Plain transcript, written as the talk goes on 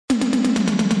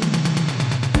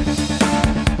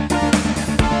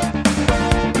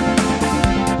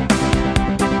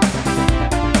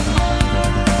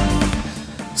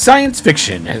Science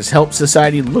fiction has helped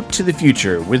society look to the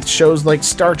future with shows like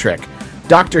Star Trek,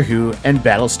 Doctor Who, and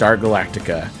Battlestar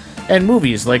Galactica. And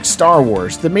movies like Star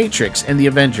Wars, The Matrix, and The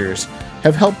Avengers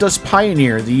have helped us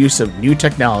pioneer the use of new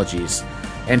technologies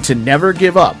and to never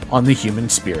give up on the human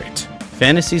spirit.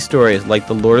 Fantasy stories like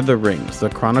The Lord of the Rings,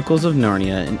 The Chronicles of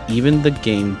Narnia, and even the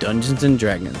game Dungeons &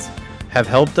 Dragons have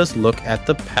helped us look at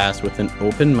the past with an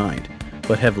open mind,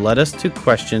 but have led us to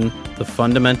question the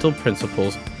fundamental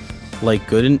principles like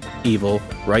good and evil,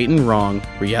 right and wrong,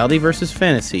 reality versus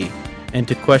fantasy, and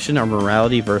to question our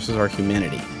morality versus our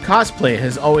humanity. Cosplay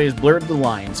has always blurred the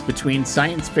lines between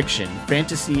science fiction,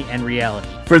 fantasy, and reality.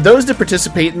 For those that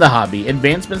participate in the hobby,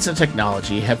 advancements in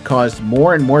technology have caused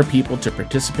more and more people to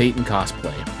participate in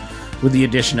cosplay. With the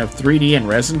addition of 3D and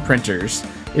resin printers,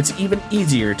 it's even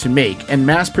easier to make and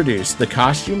mass produce the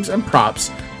costumes and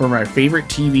props from our favorite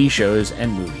TV shows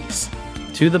and movies.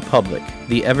 To the public,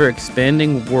 the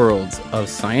ever-expanding worlds of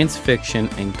science fiction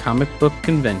and comic book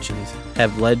conventions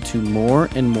have led to more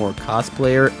and more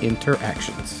cosplayer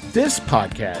interactions. This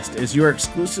podcast is your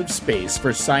exclusive space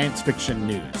for science fiction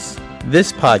news.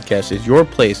 This podcast is your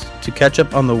place to catch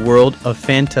up on the world of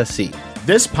fantasy.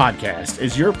 This podcast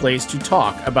is your place to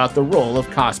talk about the role of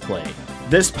cosplay.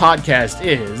 This podcast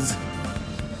is...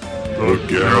 The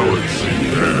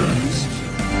Galaxy Cast.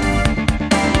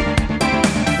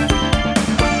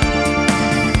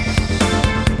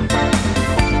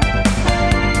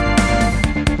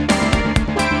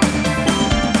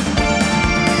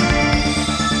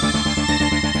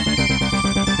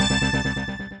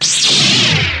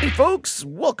 Folks,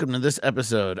 welcome to this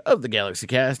episode of the Galaxy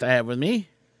Cast. I have with me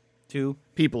Two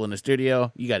people in the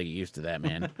studio. You got to get used to that,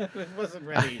 man. It wasn't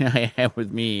ready. I have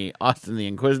with me Austin the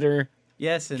Inquisitor.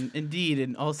 Yes, and indeed,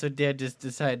 and also Dad just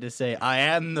decided to say, I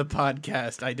am the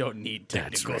podcast. I don't need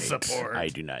technical support. I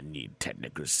do not need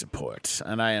technical support.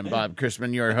 And I am Bob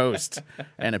Chrisman, your host,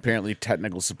 and apparently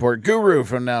technical support guru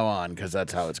from now on, because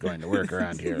that's how it's going to work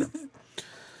around here.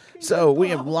 So we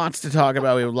have lots to talk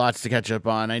about. We have lots to catch up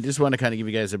on. I just want to kind of give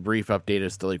you guys a brief update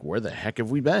as to like where the heck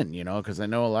have we been, you know, because I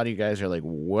know a lot of you guys are like,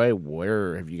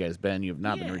 where have you guys been? You've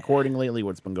not been recording lately.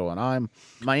 What's been going on?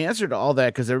 My answer to all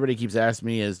that, because everybody keeps asking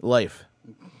me, is life.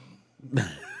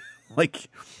 Like,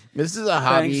 this is a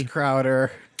hobby. Thanks,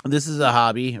 Crowder. This is a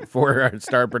hobby for our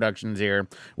Star Productions here.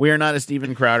 We are not a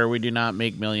Steven Crowder. We do not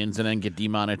make millions and then get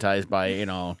demonetized by,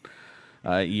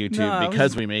 YouTube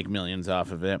because we make millions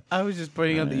off of it. I was just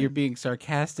pointing out that you're being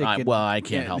sarcastic. I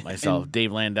can't help myself.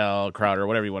 Dave Landau, Crowder,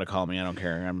 whatever you want to call me, I don't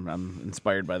care. I'm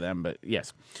inspired by them, but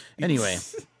yes. Anyway,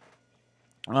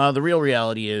 the real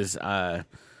reality is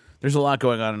there's a lot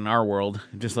going on in our world,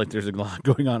 just like there's a lot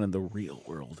going on in the real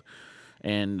world.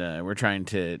 And we're trying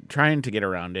to get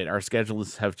around it. Our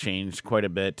schedules have changed quite a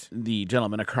bit. The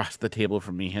gentleman across the table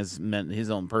from me has meant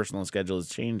his own personal schedule has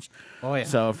changed. Oh, yeah.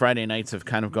 So Friday nights have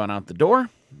kind of gone out the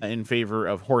door in favor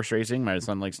of horse racing. My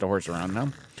son likes to horse around now.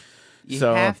 You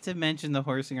have to mention the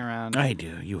horsing around. I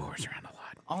do. You horse around a lot.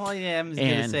 All I am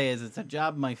going to say is it's a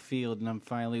job in my field, and I'm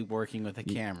finally working with a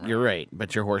camera. You're right,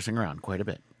 but you're horsing around quite a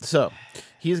bit. So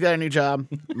he's got a new job.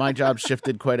 My job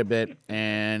shifted quite a bit,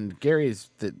 and Gary's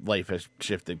life has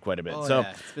shifted quite a bit.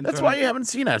 That's why you haven't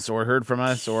seen us or heard from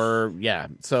us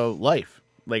So life,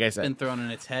 like I said. It's been thrown in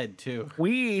its head, too.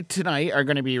 We tonight are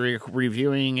going to be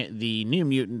reviewing the New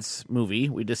Mutants movie.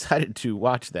 We decided to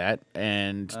watch that,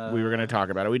 and we were going to talk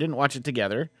about it. We didn't watch it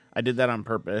together. I did that on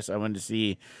purpose. I wanted to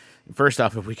see... First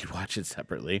off, if we could watch it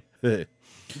separately,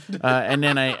 and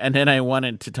then I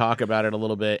wanted to talk about it a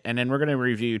little bit, and then we're going to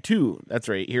review two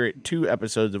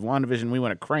episodes of WandaVision. We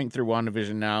want to crank through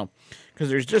WandaVision now because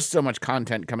there's just so much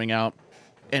content coming out,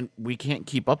 and we can't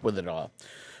keep up with it all.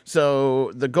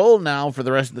 So the goal now for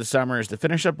the rest of the summer is to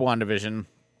finish up WandaVision,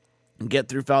 get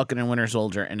through Falcon and Winter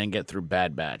Soldier, and then get through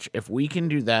Bad Batch. If we can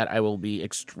do that, I will be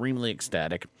extremely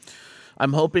ecstatic.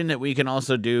 I'm hoping that we can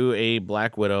also do a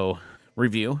Black Widow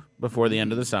review before the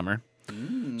end of the summer.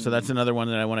 So that's another one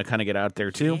that I want to kind of get out there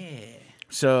too. Yeah.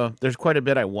 So there's quite a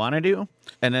bit I want to do,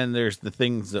 and then there's the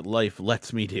things that life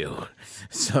lets me do.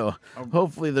 So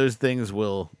hopefully those things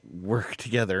will work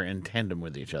together in tandem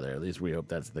with each other. At least we hope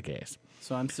that's the case.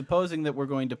 So I'm supposing that we're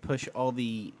going to push all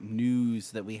the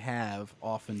news that we have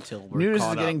off until we're news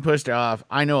caught is getting up. Pushed off.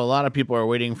 I know a lot of people are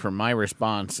waiting for my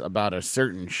response about a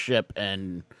certain ship,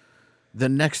 and the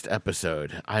next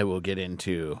episode I will get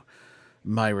into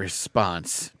my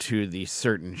response to the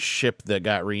certain ship that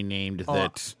got renamed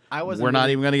we're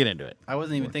not even going to get into it. I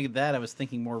wasn't even thinking that. I was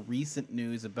thinking more recent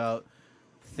news about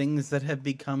things that have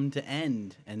become to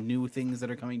end and new things that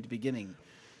are coming to beginning.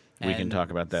 We can talk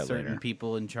about that later. later. Certain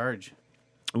people in charge.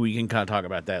 We can kind of talk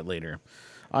about that later.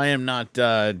 I am not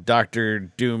Dr.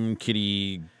 Doom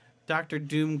Kitty. Dr.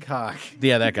 Doomcock.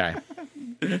 Yeah, that guy.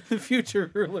 The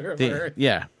future ruler of Earth.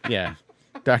 Yeah.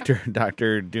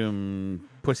 Dr. Doom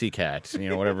Pussycat,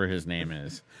 whatever his name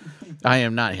is. I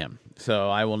am not him. So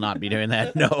I will not be doing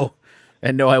that. No.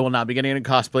 And no, I will not be getting in a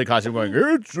cosplay costume going,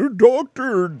 it's a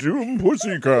Dr. Doom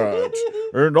Pussycat.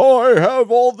 And I have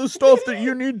all the stuff that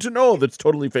you need to know that's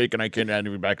totally fake and I can't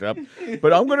even back it up.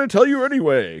 But I'm going to tell you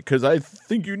anyway, because I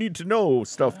think you need to know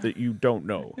stuff that you don't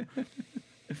know.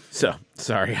 So,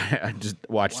 sorry, I just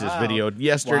watched this video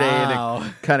yesterday and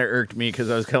it kind of irked me because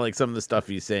I was kind of like, some of the stuff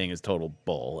he's saying is total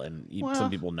bull and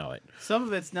some people know it. Some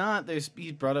of it's not. He's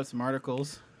brought up some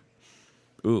articles.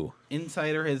 Ooh.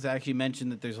 Insider has actually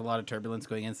mentioned that there's a lot of turbulence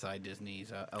going inside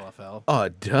Disney's LFL. Oh,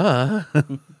 duh.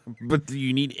 But do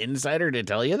you need Insider to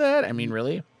tell you that? I mean,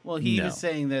 really? Well, he was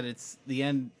saying that it's the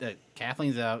end, that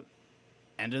Kathleen's out,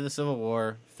 end of the Civil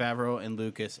War, Favreau and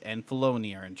Lucas and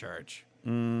Filoni are in charge.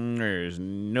 There's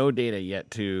no data yet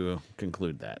to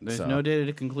conclude that. There's no data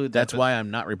to conclude that. That's why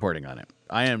I'm not reporting on it.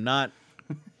 I am not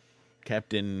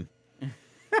Captain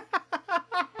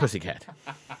Pussycat.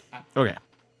 Okay.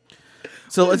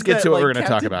 So let's get to what we're going to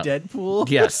talk about. Deadpool?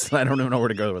 Yes, I don't even know where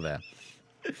to go with that.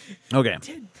 Okay.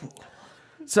 Deadpool.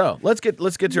 So let's get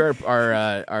to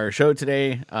our show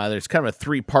today. There's kind of a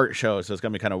 3-part show, so it's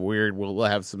going to be kind of weird. We'll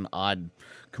have some odd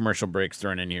commercial breaks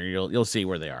thrown in here. You'll see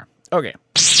where they are. Okay.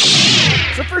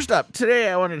 So first up, today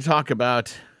I wanted to talk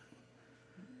about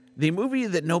the movie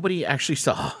that nobody actually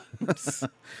saw.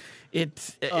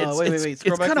 It's kind of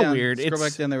weird. Scroll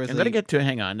back down. I'm going to get to it.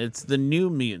 Hang on. It's The New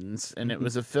Mutants, and it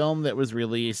was a film that was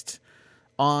released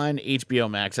on HBO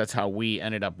Max. That's how we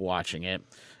ended up watching it.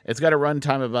 It's got a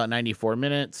runtime of about 94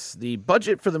 minutes. The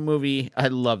budget for the movie, I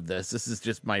love this. This is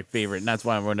just my favorite, and that's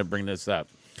why I'm going to bring this up.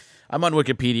 I'm on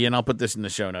Wikipedia, and I'll put this in the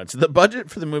show notes. The budget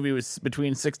for the movie was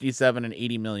between $67 and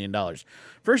 $80 million.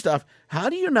 First off, how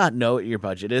do you not know what your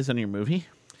budget is on your movie?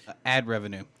 Ad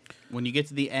revenue. When you get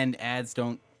to the end, ads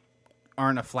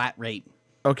aren't a flat rate.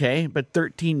 Okay, but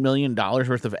 $13 million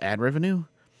worth of ad revenue?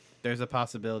 There's a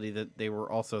possibility that they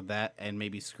were also that and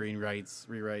maybe screen rights,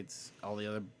 rewrites, all the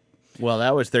other. Well,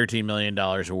 that was $13 million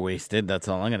wasted. That's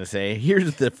all I'm going to say.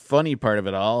 Here's the funny part of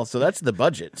it all. So that's the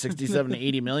budget, $67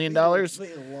 to $80 million.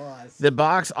 The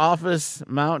box office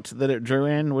amount that it drew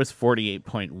in was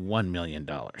 $48.1 million.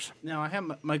 Now, I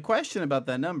have my question about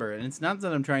that number, and it's not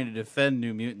that I'm trying to defend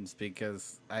New Mutants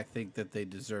because I think that they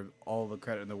deserve all the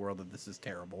credit in the world that this is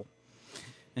terrible.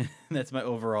 That's my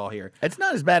overall here. It's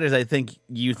not as bad as I think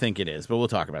you think it is, but we'll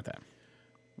talk about that.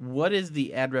 What is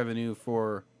the ad revenue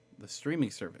for the streaming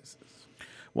services?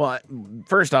 Well,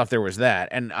 first off, there was that.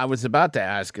 And I was about to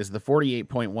ask, is the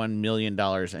 $48.1 million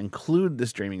include the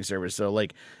streaming service? So,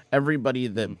 like, everybody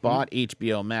that bought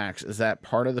HBO Max, is that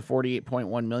part of the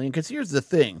 $48.1 million? Because here's the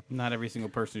thing. Not every single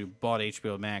person who bought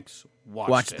HBO Max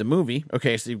watched the movie.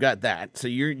 Okay, so you've got that. So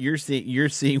you're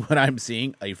seeing what I'm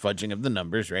seeing, a fudging of the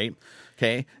numbers, right?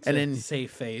 Okay. And then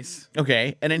safe face.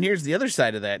 Okay. And then here's the other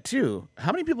side of that, too.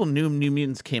 How many people knew New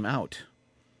Mutants came out?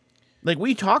 Like,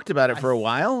 we talked about it for a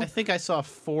while. I think I saw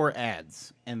 4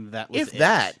 ads, and that was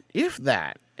If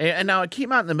that. And now, it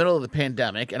came out in the middle of the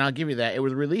pandemic, and I'll give you that. It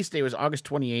was release date was August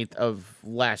 28th of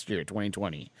last year,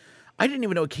 2020. I didn't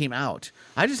even know it came out.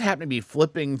 I just happened to be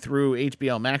flipping through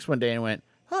HBO Max one day and went,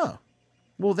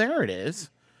 well, there it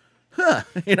is.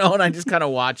 And I just kind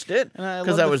of watched it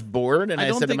because I was bored, and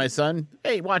I said to my son,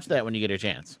 hey, watch that when you get a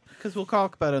chance. Because we'll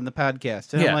talk about it on the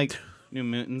podcast. And I'm like, New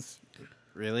Mutants...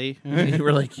 Really? You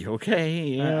were like, okay,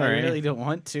 yeah, I really don't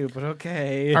want to, but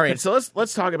okay. All right, so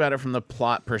let's talk about it from the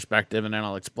plot perspective, and then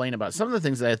I'll explain about some of the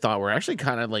things that I thought were actually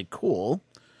kind of like cool.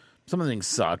 Some of the things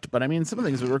sucked, but I mean, some of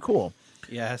the things were cool.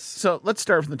 Yes. So let's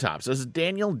start from the top. So this is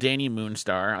Danny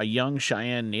Moonstar, a young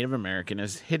Cheyenne Native American,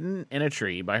 is hidden in a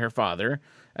tree by her father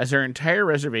as her entire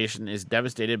reservation is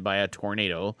devastated by a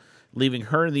tornado, leaving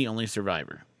her the only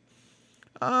survivor.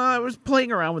 I was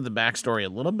playing around with the backstory a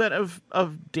little bit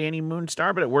of Danny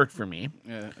Moonstar, but it worked for me.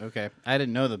 Okay. I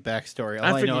didn't know the backstory.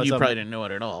 I figured you probably didn't know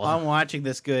it at all. I'm watching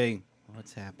this going,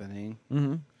 what's happening?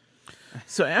 Mm-hmm.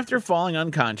 So after falling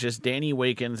unconscious, Danny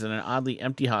awakens in an oddly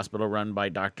empty hospital run by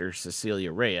Dr.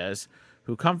 Cecilia Reyes,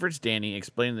 who comforts Danny,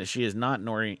 explaining that she is not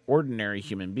an ordinary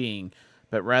human being,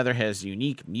 but rather has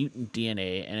unique mutant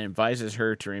DNA, and advises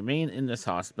her to remain in this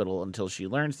hospital until she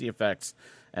learns the effects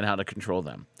and how to control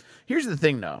them. Here's the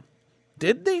thing, though.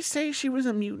 Did they say she was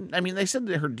a mutant? I mean, they said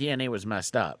that her DNA was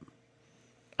messed up.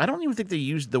 I don't even think they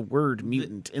used the word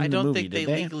mutant in the movie, did they? I don't think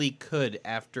they legally could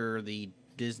after the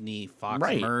Disney Fox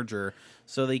Right. merger,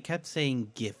 so they kept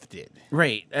saying gifted.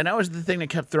 Right. And that was the thing that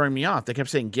kept throwing me off. They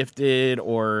kept saying gifted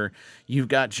or you've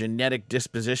got genetic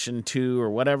disposition to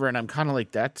or whatever. And I'm kind of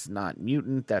like, that's not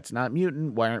mutant. That's not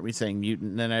mutant. Why aren't we saying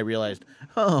mutant? And then I realized,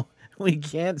 oh, we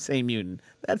can't say mutant.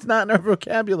 That's not in our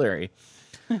vocabulary.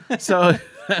 So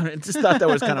I just thought that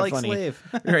was kind of Like funny. slave.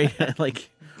 Right. Like,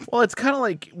 well, it's kind of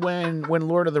like when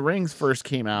Lord of the Rings first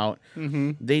came out,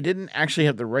 they didn't actually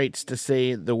have the rights to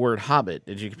say the word Hobbit.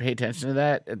 Did you pay attention to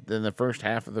that in the first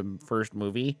half of the first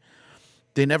movie?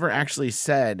 They never actually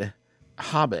said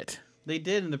Hobbit. They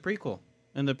did in the prequel,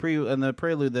 in the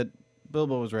prelude that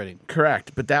Bilbo was writing.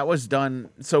 Correct, but that was done.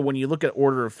 So when you look at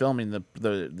order of filming,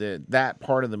 the that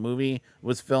part of the movie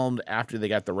was filmed after they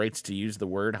got the rights to use the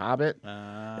word Hobbit.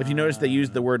 If you notice, they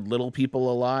used the word little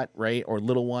people a lot, right, or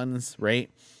little ones, right?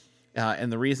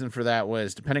 And the reason for that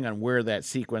was depending on where that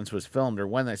sequence was filmed or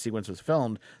when that sequence was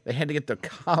filmed, they had to get the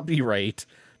copyright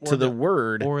to the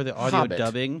word or the audio Hobbit.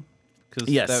 dubbing. Because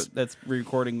Yes. that's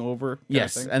recording over.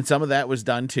 Yes, and some of that was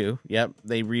done too. Yep,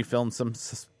 they refilmed some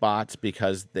spots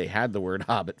because they had the word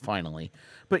Hobbit finally.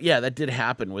 But yeah, that did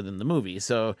happen within the movie.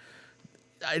 So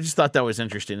I just thought that was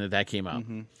interesting that came out.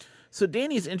 So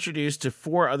Danny's introduced to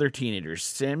 4 other teenagers: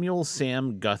 Samuel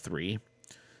Sam Guthrie,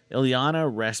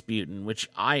 Ilyana Rasputin, which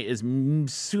as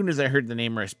soon as I heard the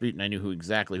name Rasputin, I knew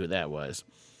exactly who that was.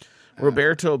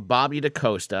 Roberto Bobby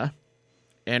DaCosta,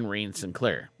 and Rain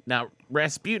Sinclair. Now,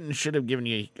 Rasputin should have given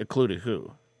you a clue to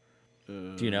who.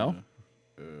 Do you know?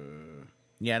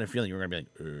 Yeah, I had a feeling you were going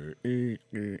to be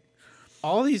like...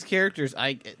 All these characters,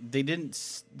 they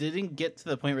didn't get to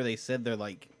the point where they said their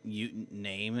like mutant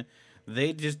name.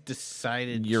 They just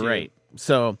decided. You're right.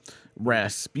 So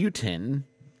Rasputin,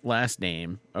 last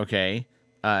name, okay,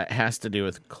 has to do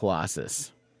with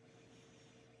Colossus,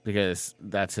 because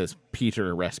that's his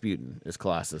Peter Rasputin is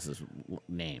Colossus's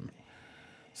name.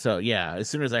 So yeah, as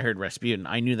soon as I heard Rasputin,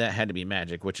 I knew that had to be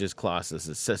magic, which is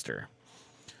Colossus's sister.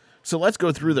 So let's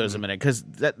go through those a minute, because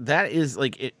that is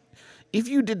like it. If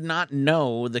you did not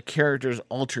know the character's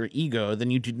alter ego,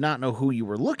 then you did not know who you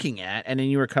were looking at, and then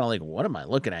you were kind of like, what am I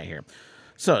looking at here?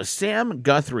 So Sam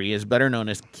Guthrie is better known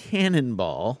as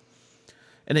Cannonball,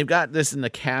 and they've got this in the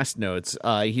cast notes.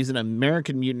 He's an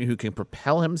American mutant who can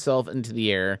propel himself into the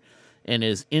air and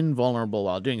is invulnerable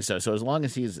while doing so. So as long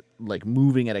as he's like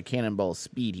moving at a cannonball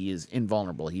speed, he is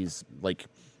invulnerable. He's like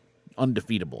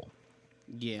undefeatable.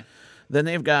 Yeah. Then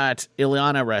they've got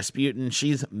Ilyana Rasputin.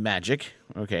 She's magic.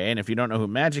 Okay, and if you don't know who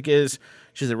magic is,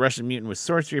 she's a Russian mutant with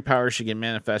sorcery powers. She can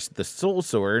manifest the soul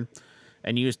sword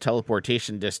and use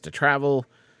teleportation discs to travel.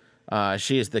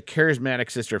 She is the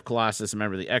charismatic sister of Colossus, a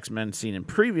member of the X-Men seen in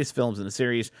previous films in the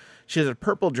series. She has a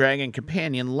purple dragon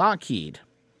companion, Lockheed.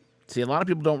 See, a lot of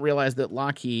people don't realize that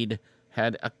Lockheed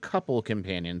had a couple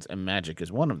companions, and Magic is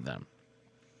one of them.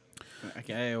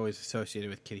 I always associated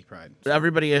with Kitty Pryde.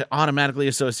 Everybody automatically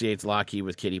associates Lockheed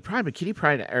with Kitty Pryde,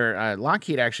 but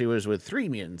Lockheed actually was with 3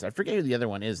 mutants. I forget who the other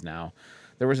one is now.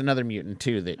 There was another mutant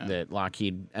too that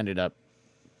Lockheed ended up,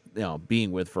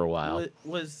 being with for a while.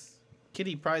 Was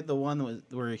Kitty Pryde the one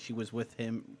where she was with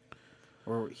him,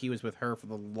 or he was with her for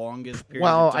the longest period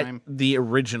of time? The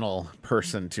original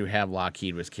person to have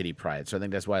Lockheed was Kitty Pryde, so I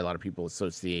think that's why a lot of people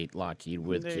associate Lockheed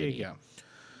with Kitty. There you go.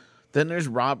 Then there's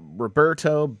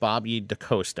Roberto Bobby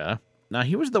DaCosta. Now,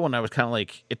 he was the one I was kind of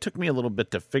like, it took me a little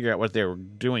bit to figure out what they were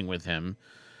doing with him.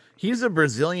 He's a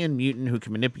Brazilian mutant who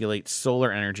can manipulate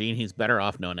solar energy, and he's better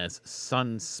off known as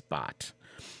Sunspot.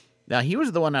 Now, he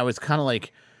was the one I was kind of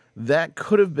like, that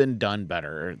could have been done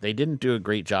better. They didn't do a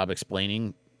great job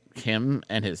explaining him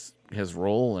and his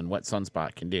role and what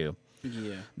Sunspot can do.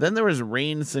 Yeah. Then there was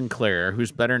Rain Sinclair,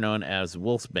 who's better known as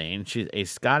Wolfsbane. She's a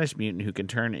Scottish mutant who can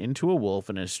turn into a wolf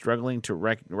and is struggling to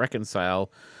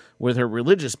reconcile with her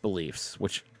religious beliefs,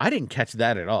 which I didn't catch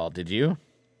that at all. Did you?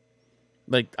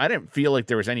 Like, I didn't feel like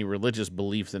there was any religious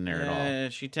beliefs in there at all.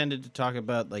 She tended to talk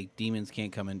about, like, demons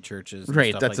can't come in churches. And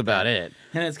Right, stuff that's like about that. it.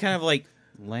 And it's kind of like,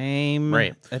 lame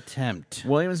attempt.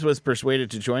 Williams was persuaded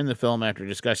to join the film after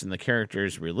discussing the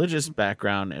character's religious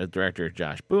background with director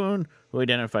Josh Boone, who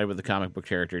identified with the comic book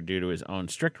character due to his own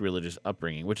strict religious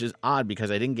upbringing, which is odd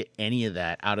because I didn't get any of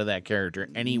that out of that character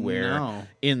anywhere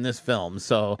in this film.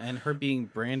 So, and her being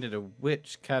branded a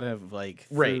witch kind of like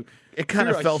it kind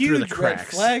of fell through the cracks. Red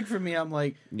flag for me. I'm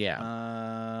like,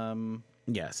 yeah.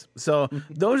 Yes. So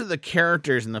those are the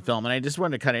characters in the film, and I just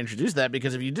wanted to kind of introduce that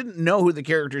because if you didn't know who the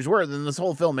characters were, then this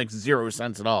whole film makes zero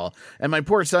sense at all. And my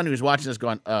poor son who's watching this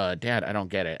going, Dad, I don't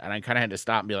get it. And I kind of had to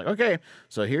stop and be like, okay,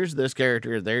 so here's this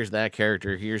character, there's that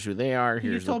character, here's who they are,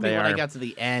 here's what they are. You told me when I got to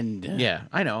the end. Yeah,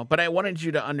 I know. But I wanted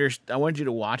you to I wanted you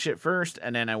to watch it first,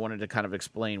 and then I wanted to kind of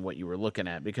explain what you were looking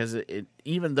at because it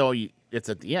even though it's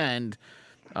at the end,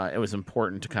 it was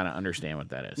important to kind of understand what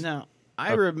that is. Now,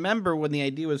 I remember when the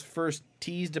idea was first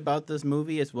teased about this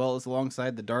movie, as well as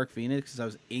alongside The Dark Phoenix, because I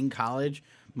was in college.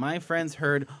 My friends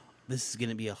heard this is going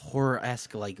to be a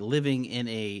horror-esque, like living in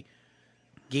a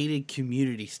gated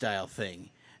community style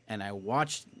thing. And I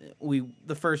watched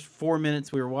the first 4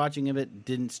 minutes we were watching of it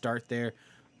didn't start there.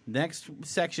 Next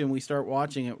section we start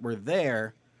watching it, we're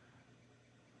there,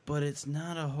 but it's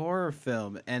not a horror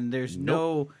film, and there's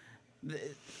no.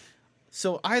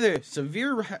 So either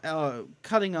severe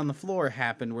cutting on the floor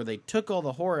happened where they took all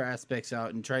the horror aspects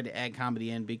out and tried to add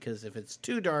comedy in because if it's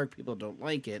too dark, people don't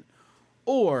like it,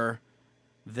 or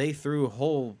they threw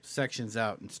whole sections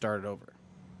out and started over.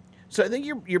 So I think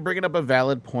you're bringing up a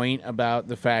valid point about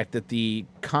the fact that the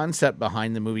concept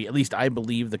behind the movie, at least I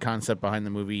believe the concept behind the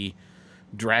movie,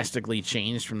 drastically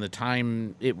changed from the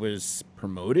time it was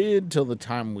promoted till the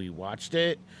time we watched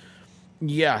it.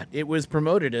 Yeah, it was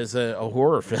promoted as a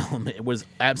horror film. It was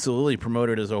absolutely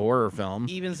promoted as a horror film.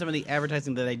 Even some of the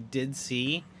advertising that I did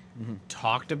see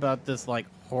talked about this like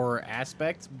horror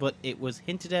aspect, but it was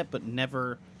hinted at but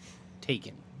never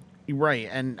taken. Right,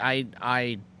 and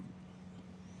I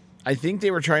think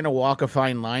they were trying to walk a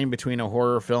fine line between a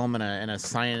horror film and a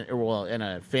science, and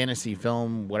a fantasy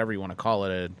film, whatever you want to call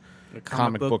it, a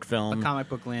comic book film. A comic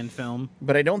book land film.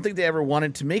 But I don't think they ever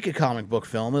wanted to make a comic book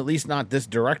film, at least not this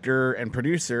director and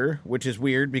producer, which is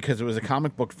weird because it was a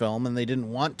comic book film and they didn't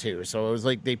want to. So it was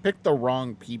like they picked the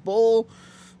wrong people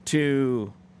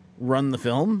to run the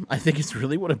film. I think it's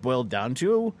really what it boiled down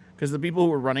to because the people who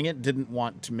were running it didn't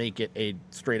want to make it a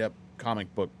straight-up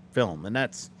comic book film, and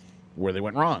that's where they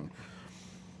went wrong.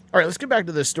 All right, let's get back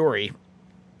to this story.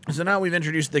 So now we've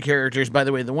introduced the characters. By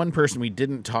the way, the one person we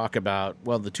didn't talk about,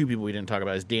 well, the two people we didn't talk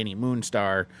about is Dani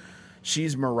Moonstar.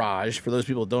 She's Mirage. For those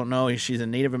people who don't know, she's a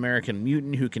Native American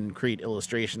mutant who can create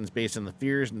illustrations based on the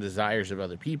fears and desires of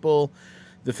other people.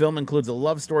 The film includes a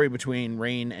love story between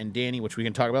Rain and Dani, which we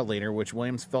can talk about later, which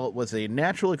Williams felt was a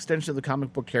natural extension of the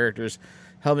comic book characters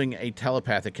having a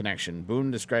telepathic connection.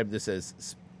 Boone described this as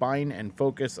spine and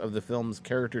focus of the film's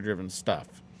character-driven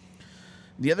stuff.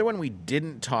 The other one we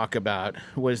didn't talk about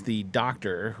was the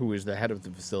doctor, who is the head of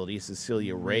the facility,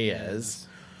 Cecilia Reyes.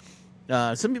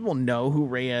 Some people know who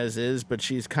Reyes is, but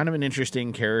she's kind of an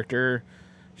interesting character.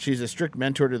 She's a strict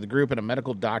mentor to the group and a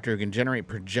medical doctor who can generate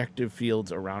projective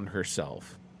fields around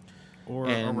herself. Or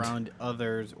around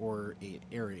others or an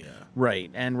area.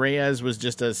 Right, and Reyes was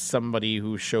just somebody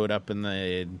who showed up in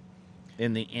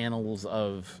the annals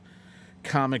of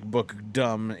comic book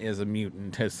dumb as a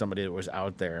mutant, as somebody that was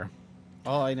out there.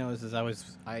 All I know is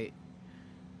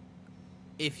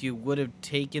if you would have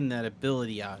taken that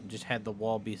ability out and just had the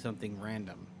wall be something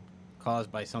random,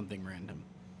 caused by something random,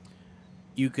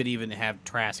 you could even have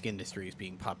Trask Industries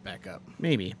being popped back up.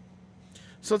 Maybe.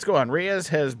 So let's go on. Reyes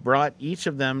has brought each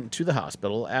of them to the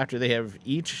hospital after they have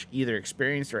each either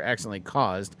experienced or accidentally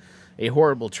caused a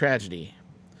horrible tragedy,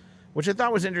 which I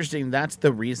thought was interesting. That's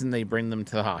the reason they bring them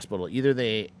to the hospital. Either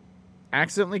they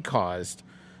accidentally caused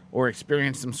or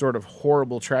experienced some sort of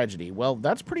horrible tragedy. Well,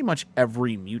 that's pretty much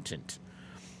every mutant.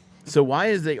 So why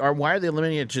are they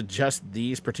limiting it to just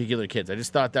these particular kids? I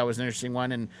just thought that was an interesting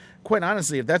one. And quite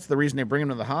honestly, if that's the reason they bring them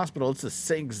to the hospital, it's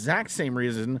the exact same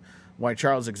reason why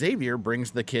Charles Xavier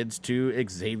brings the kids to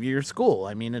Xavier School.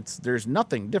 I mean, there's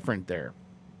nothing different there.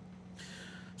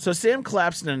 So Sam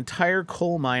collapsed an entire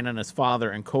coal mine on his father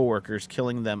and coworkers,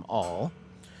 killing them all.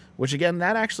 Which, again,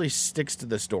 that actually sticks to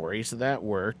the story, so that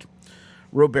worked.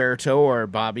 Roberto, or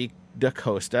Bobby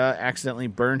DaCosta, accidentally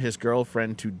burned his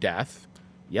girlfriend to death.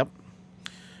 Yep.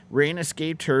 Rain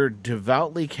escaped her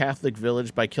devoutly Catholic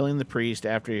village by killing the priest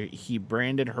after he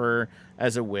branded her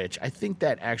as a witch. I think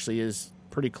that actually is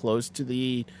pretty close to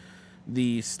the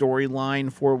storyline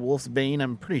for Wolfsbane.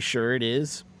 I'm pretty sure it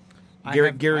is.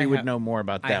 Gary would know more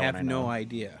about that. I have no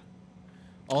idea.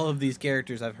 All of these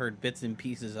characters I've heard bits and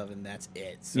pieces of, and that's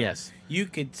it. So yes. You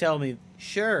could tell me,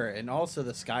 sure, and also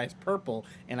the sky is purple,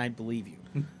 and I believe you.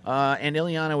 And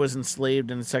Illyana was enslaved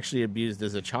and sexually abused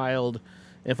as a child.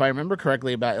 If I remember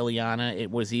correctly about Illyana, it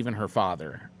was even her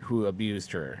father who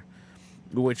abused her,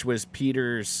 which was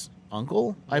Peter's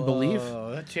uncle, I believe.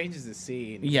 Oh, that changes the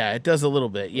scene. Yeah, it does a little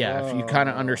bit. Yeah, if you kind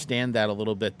of Oh. understand that a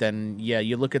little bit, then yeah,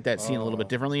 you look at that scene a little bit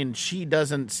differently. And she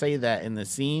doesn't say that in the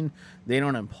scene. They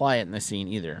don't imply it in the scene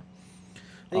either.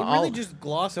 They really just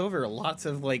gloss over lots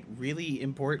of like really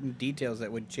important details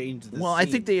that would change the Well, scene.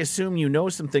 I think they assume you know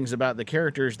some things about the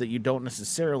characters that you don't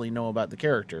necessarily know about the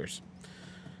characters.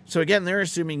 So again, they're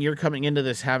assuming you're coming into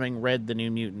this having read the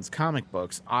New Mutants comic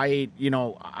books. I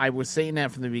was saying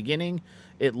that from the beginning.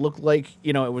 It looked like,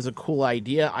 it was a cool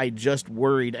idea. I just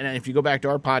worried. And if you go back to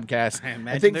our podcast,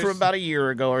 I think from about a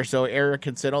year ago or so, Eric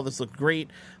had said, oh, this looked great.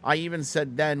 I even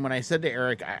said then, when I said to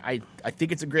Eric, I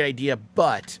think it's a great idea,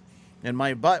 but, and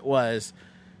my but was,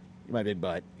 my big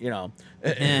butt,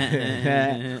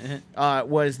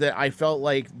 was that I felt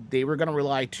like they were going to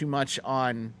rely too much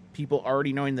on people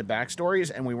already knowing the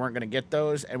backstories, and we weren't going to get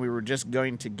those, and we were just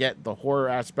going to get the horror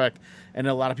aspect, and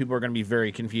a lot of people are going to be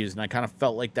very confused, and I kind of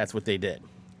felt like that's what they did.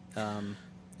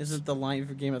 Isn't the line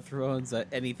for Game of Thrones that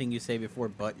anything you say before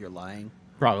but you're lying?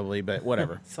 Probably, but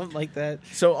whatever. Something like that.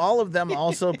 So all of them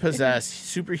also possess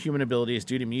superhuman abilities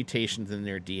due to mutations in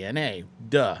their DNA.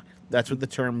 Duh. That's what the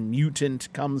term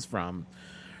mutant comes from.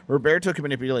 Roberto can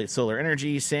manipulate solar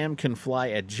energy. Sam can fly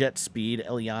at jet speed.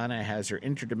 Eliana has her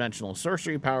interdimensional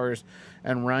sorcery powers.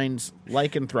 And Ryan's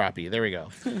lycanthropy, there we go,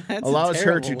 allows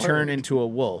her to turn into a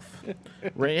wolf.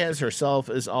 Reyes herself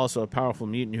is also a powerful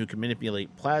mutant who can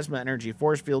manipulate plasma energy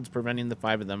force fields, preventing the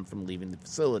 5 of them from leaving the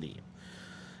facility.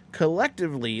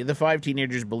 Collectively, the 5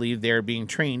 teenagers believe they are being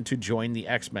trained to join the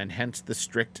X-Men, hence the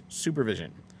strict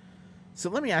supervision. So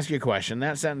let me ask you a question.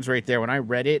 That sentence right there, when I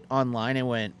read it online, I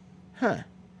went, huh.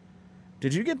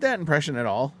 Did you get that impression at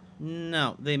all?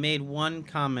 No, they made one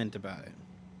comment about it.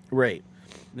 Right.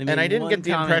 They And I didn't get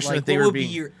the impression that they were being... What would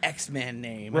be your X-Man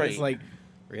name? Right. It's like,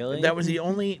 really? That was the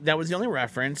only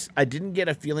reference. I didn't get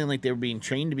a feeling like they were being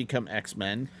trained to become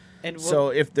X-Men. And So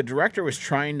if the director was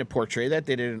trying to portray that,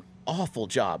 they did an awful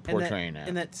job portraying that.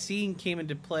 And that scene came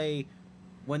into play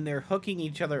when they're hooking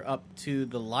each other up to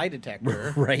the lie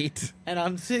detector. Right. And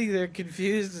I'm sitting there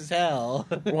confused as hell.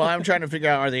 Well, I'm trying to figure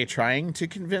out, are they trying to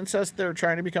convince us they're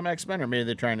trying to become X-Men, or maybe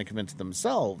they're trying to convince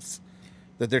themselves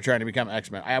that they're trying to become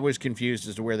X-Men? I was confused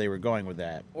as to where they were going with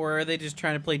that. Or are they just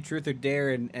trying to play truth or dare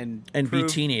and Be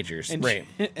prove, teenagers. and, Right.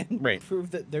 and Right.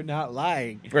 prove that they're not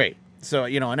lying? Right. So,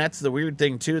 and that's the weird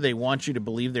thing, too. They want you to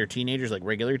believe they're teenagers, like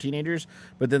regular teenagers,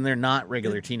 but then they're not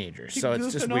regular teenagers. So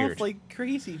it's just Goofing weird. off like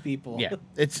crazy people. Yeah,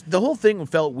 it's the whole thing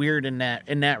felt weird in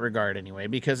that regard anyway,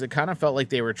 because it kind of felt like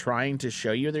they were trying to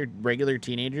show you they're regular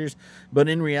teenagers, but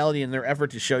in reality, in their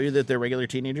effort to show you that they're regular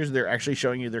teenagers, they're actually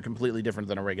showing you they're completely different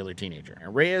than a regular teenager.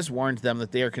 And Reyes warned them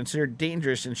that they are considered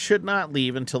dangerous and should not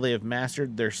leave until they have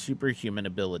mastered their superhuman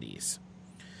abilities.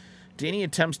 Danny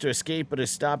attempts to escape, but is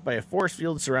stopped by a force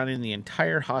field surrounding the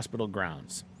entire hospital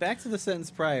grounds. Back to the sentence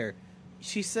prior.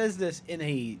 She says this in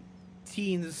a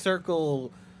teen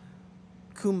circle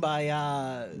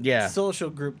kumbaya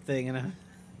social group thing, and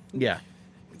Yeah.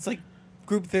 it's like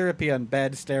group therapy on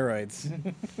bad steroids.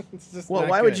 It's just Well, not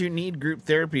why would good. you need group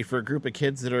therapy for a group of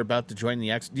kids that are about to join the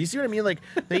X? Do you see what I mean? Like,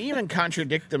 they even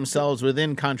contradict themselves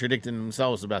within contradicting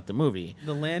themselves about the movie.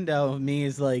 The Landau of me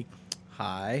is like,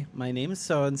 hi, my name is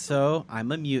so-and-so.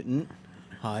 I'm a mutant.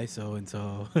 Hi,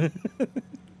 so-and-so.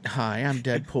 Hi, I'm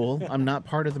Deadpool. I'm not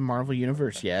part of the Marvel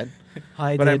Universe yet,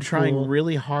 Hi, but I'm Deadpool. trying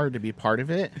really hard to be part of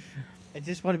it. I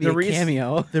just want to be a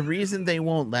cameo. The reason they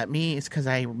won't let me is because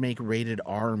I make rated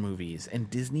R movies, and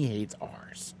Disney hates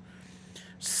R's.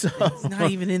 So It's not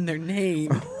even in their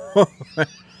name.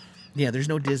 yeah, there's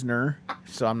no Disner,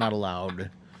 so I'm not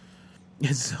allowed.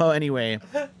 So anyway,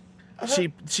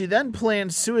 she then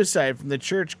plans suicide from the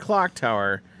church clock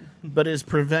tower, but is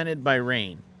prevented by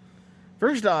Rain.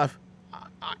 First off,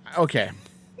 okay,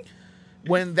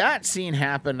 when that scene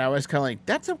happened, I was kind of like,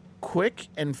 that's a quick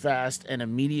and fast and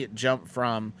immediate jump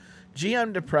from, gee,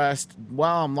 I'm depressed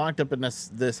while I'm locked up in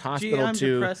this hospital, Gee, I'm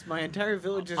to depressed. My entire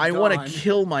village is I gone. want to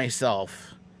kill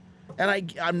myself.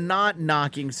 And I'm not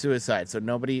knocking suicide, so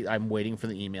I'm waiting for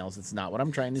the emails. It's not what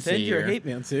I'm trying to say Send your here. hate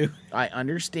mail too. I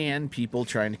understand people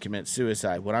trying to commit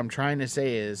suicide. What I'm trying to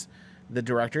say is the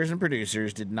directors and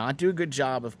producers did not do a good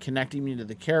job of connecting me to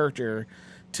the character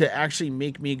to actually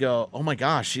make me go, oh my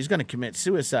gosh, she's going to commit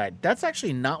suicide. That's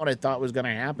actually not what I thought was going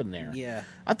to happen there. Yeah,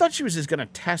 I thought she was just going to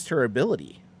test her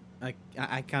ability. I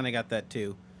kind of got that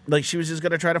too. Like she was just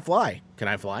going to try to fly. Can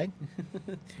I fly?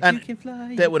 And you can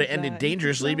fly. that would have ended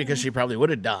dangerously because she probably would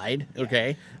have died.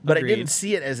 Okay. But Agreed. I didn't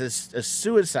see it as a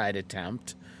suicide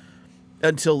attempt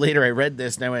until later I read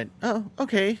this and I went, oh,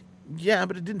 okay. Yeah,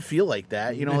 but it didn't feel like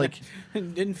that. Like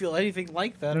didn't feel anything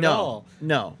like that at no, all.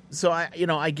 no. So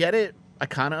I get it. I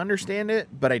kind of understand it,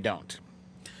 but I don't.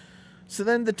 So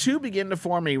then the two begin to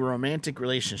form a romantic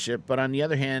relationship, but on the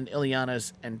other hand,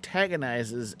 Ileana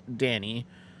antagonizes Danny,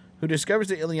 who discovers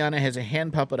that Ileana has a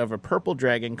hand puppet of a purple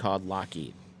dragon called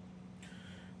Lockheed.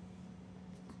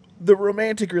 The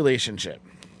romantic relationship.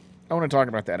 I want to talk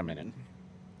about that a minute.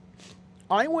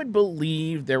 I would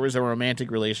believe there was a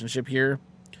romantic relationship here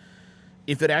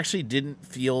if it actually didn't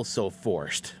feel so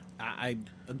forced. I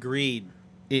agreed.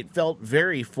 It felt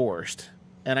very forced.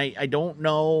 And I don't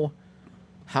know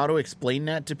how to explain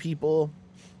that to people.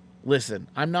 Listen,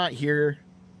 I'm not here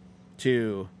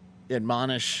to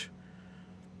admonish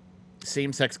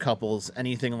same-sex couples,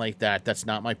 anything like that. That's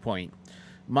not my point.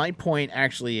 My point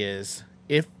actually is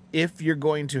if you're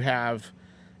going to have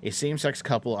a same-sex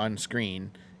couple on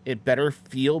screen, it better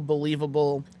feel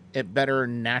believable, it better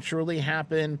naturally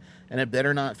happen, and it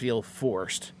better not feel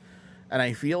forced. And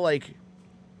I feel like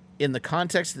in the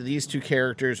context of these two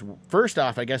characters, first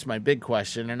off, I guess my big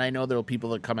question, and I know there are people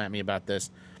that come at me about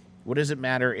this, what does it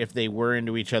matter if they were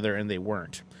into each other and they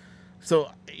weren't?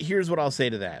 So here's what I'll say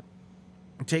to that.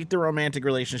 Take the romantic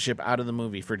relationship out of the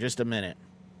movie for just a minute.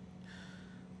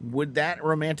 Would that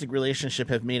romantic relationship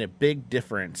have made a big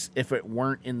difference if it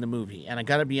weren't in the movie? And I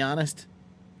gotta be honest,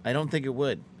 I don't think it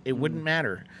would. It wouldn't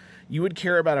matter. You would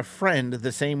care about a friend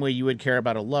the same way you would care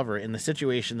about a lover in the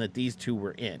situation that these two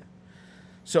were in.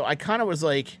 So I kind of was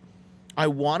like, I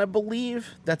want to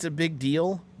believe that's a big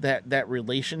deal, that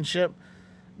relationship,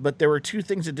 but there were two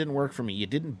things that didn't work for me. You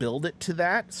didn't build it to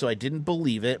that, so I didn't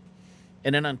believe it.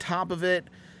 And then on top of it,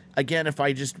 again, if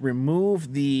I just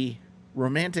remove the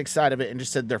romantic side of it and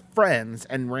just said they're friends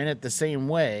and ran it the same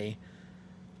way,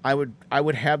 I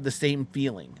would have the same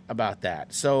feeling about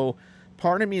that. So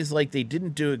part of me is like they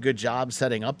didn't do a good job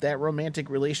setting up that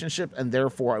romantic relationship, and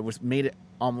therefore it made it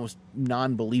almost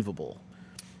non-believable.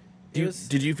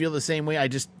 Did you feel the same way? I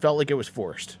just felt like it was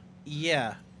forced.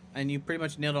 Yeah, and you pretty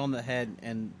much nailed it on the head.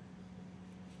 And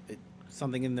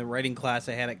something in the writing class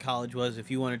I had at college was if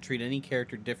you want to treat any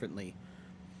character differently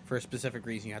for a specific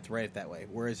reason, you have to write it that way.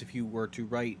 Whereas if you were to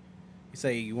write,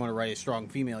 say you want to write a strong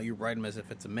female, you write them as if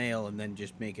it's a male and then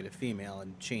just make it a female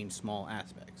and change small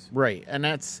aspects. Right, and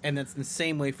that's the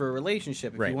same way for a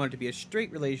relationship. If you want it to be a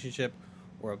straight relationship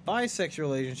or a bisexual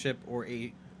relationship or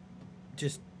a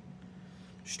just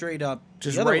straight up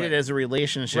just write it as a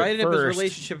relationship first. Write it up as a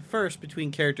relationship first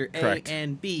between character A Correct.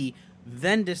 and B,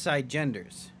 then decide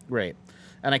genders. Right.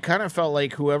 And I kind of felt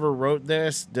like whoever wrote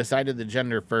this decided the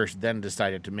gender first, then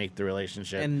decided to make the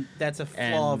relationship. And that's a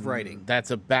flaw of writing. That's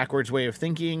a backwards way of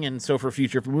thinking. And so for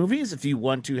future movies, if you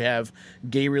want to have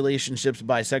gay relationships,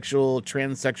 bisexual,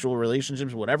 transsexual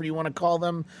relationships, whatever you want to call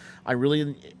them, I'm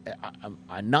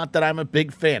not that I'm a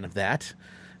big fan of that.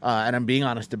 And I'm being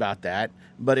honest about that.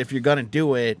 But if you're going to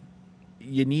do it,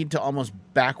 you need to almost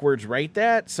backwards write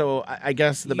that. So I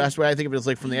guess the best way I think of it is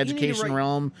like from the education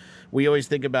realm, we always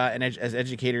think about, as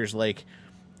educators, like,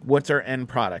 what's our end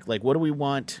product? Like, what do we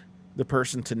want the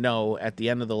person to know at the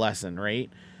end of the lesson, right?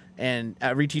 And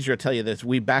every teacher will tell you this.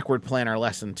 We backward plan our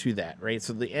lesson to that, right?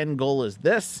 So the end goal is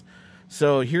this.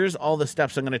 So here's all the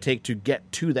steps I'm going to take to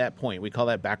get to that point. We call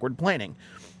that backward planning.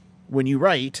 When you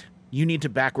write, you need to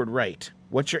backward write.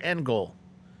 What's your end goal?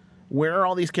 Where are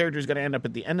all these characters going to end up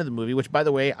at the end of the movie? Which, by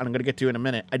the way, I'm going to get to in a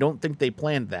minute. I don't think they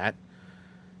planned that.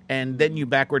 And then you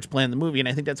backwards plan the movie. And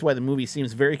I think that's why the movie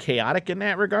seems very chaotic in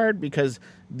that regard, because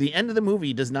the end of the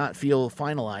movie does not feel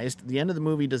finalized. The end of the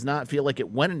movie does not feel like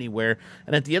it went anywhere.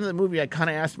 And at the end of the movie, I kind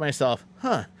of asked myself,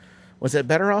 was it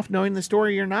better off knowing the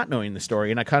story or not knowing the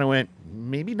story? And I kind of went,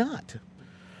 maybe not.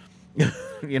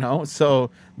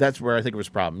 So that's where I think it was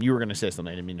a problem. You were going to say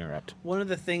something. I didn't mean to interrupt. One of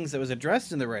the things that was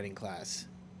addressed in the writing class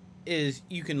is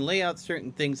you can lay out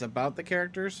certain things about the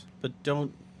characters, but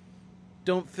don't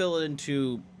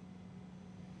fill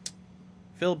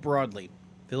broadly,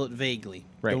 fill it vaguely.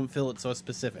 Right. Don't fill it so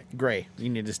specific. Gray.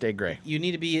 You need to stay gray. You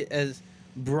need to be as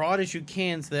broad as you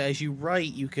can so that as you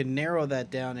write, you can narrow that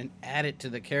down and add it to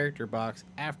the character box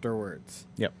afterwards.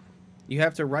 Yep. You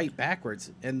have to write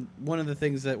backwards. And one of the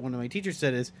things that one of my teachers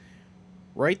said is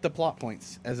write the plot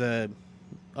points as a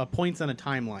points on a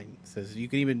timeline. It says you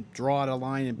can even draw out a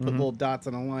line and put little dots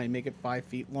on a line, make it 5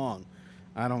 feet long.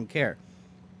 I don't care.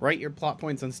 Write your plot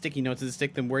points on sticky notes and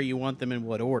stick them where you want them in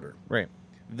what order. Right.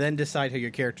 Then decide how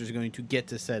your characters are going to get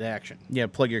to said action. Yeah,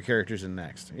 plug your characters in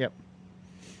next. Yep.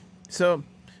 So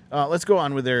let's go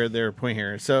on with their point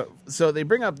here. So they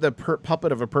bring up the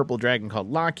puppet of a purple dragon called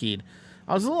Lockheed.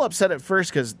 I was a little upset at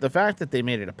first because the fact that they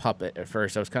made it a puppet at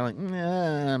first, I was kind of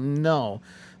like, no.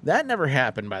 That never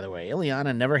happened, by the way.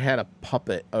 Ileana never had a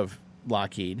puppet of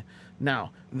Lockheed.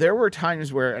 Now, there were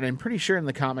times where, and I'm pretty sure in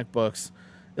the comic books,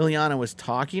 Ileana was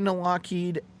talking to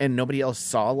Lockheed and nobody else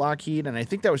saw Lockheed, and I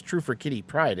think that was true for Kitty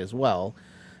Pryde as well.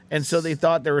 And so they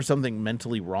thought there was something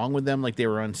mentally wrong with them, like they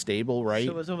were unstable, right?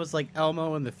 So it was almost like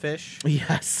Elmo and the fish.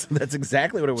 Yes, that's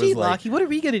exactly what it was Gee, like. Lockheed, what are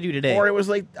we going to do today? Or it was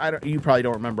like, you probably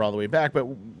don't remember all the way back, but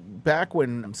back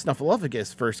when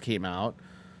Snuffleupagus first came out,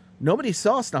 nobody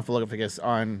saw Snuffleupagus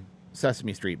on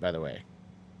Sesame Street, by the way.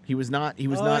 He was not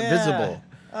visible.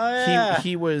 Oh, yeah.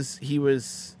 He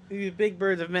was Big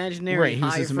Bird's imaginary right, he's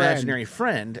high his friend. imaginary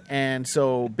friend. And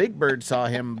so Big Bird saw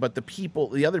him, but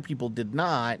the other people did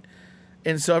not.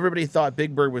 And so everybody thought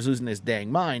Big Bird was losing his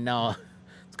dang mind. Now,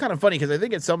 it's kind of funny because I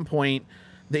think at some point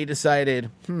they decided,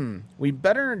 we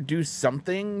better do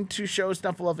something to show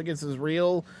Snuffleupagus is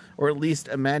real, or at least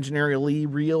imaginarily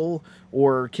real,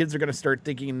 or kids are going to start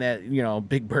thinking that,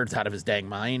 Big Bird's out of his dang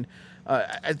mind.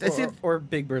 I think, or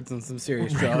Big Bird's on some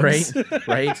serious drugs.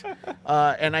 right.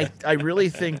 And I really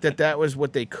think that was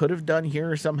what they could have done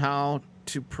here somehow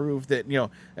to prove that,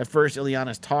 at first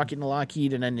Ileana's talking to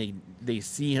Lockheed and then they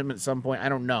see him at some point. I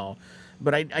don't know.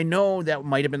 But I know that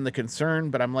might have been the concern,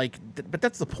 but I'm like, but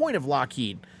that's the point of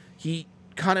Lockheed. He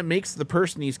kind of makes the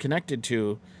person he's connected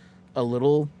to a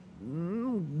little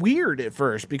weird at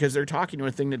first because they're talking to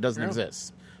a thing that doesn't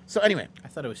exist. So anyway. I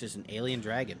thought it was just an alien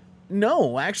dragon.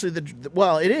 No, actually,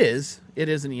 it is. It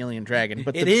is an alien dragon,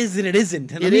 but it is and it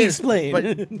isn't. And let it me is, explain.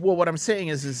 But what I'm saying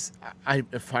is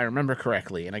if I remember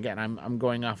correctly, and again, I'm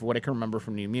going off of what I can remember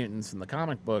from New Mutants and the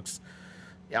comic books.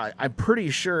 I'm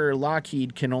pretty sure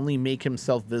Lockheed can only make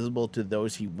himself visible to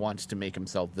those he wants to make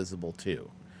himself visible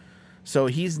to. So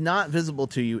he's not visible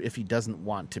to you if he doesn't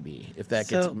want to be. If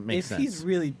that makes sense. If he's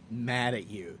really mad at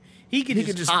you, he could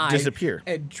just hide disappear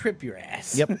and trip your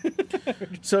ass. Yep.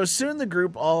 So soon the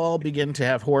group all begin to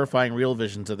have horrifying real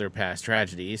visions of their past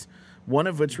tragedies, one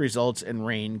of which results in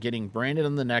Rain getting branded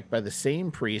on the neck by the same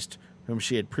priest whom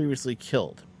she had previously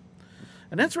killed.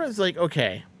 And that's where it's like,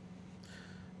 okay,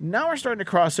 now we're starting to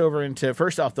cross over into,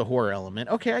 first off, the horror element.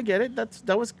 Okay, I get it.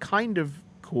 That was kind of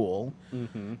cool.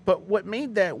 Mm-hmm. But what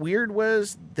made that weird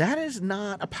was that is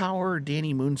not a power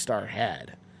Danny Moonstar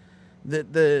had.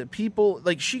 The people,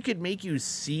 like, she could make you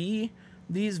see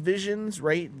these visions,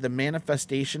 right? The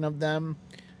manifestation of them.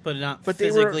 But not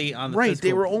physically on the right, physical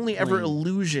they were only plane. ever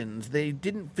illusions. They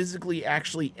didn't physically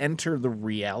actually enter the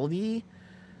reality.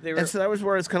 And so that was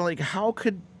where it's kind of like, how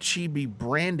could she be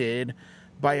branded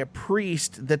by a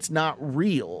priest that's not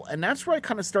real? And that's where I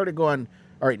kind of started going,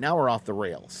 all right, now we're off the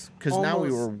rails. Because now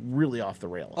we were really off the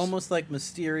rails. Almost like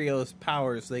Mysterio's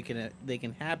powers, they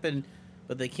can happen,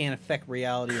 but they can't affect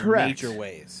reality in major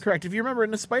ways. Correct. If you remember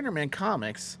in the Spider-Man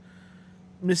comics,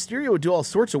 Mysterio would do all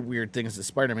sorts of weird things to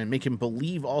Spider-Man, make him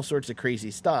believe all sorts of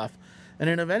crazy stuff. And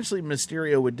then eventually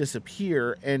Mysterio would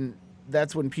disappear, and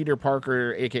that's when Peter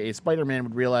Parker, a.k.a. Spider-Man,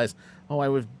 would realize, oh, I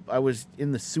was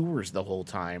in the sewers the whole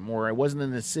time, or I wasn't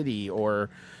in the city, or,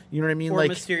 you know what I mean? Or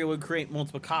like, Mysterio would create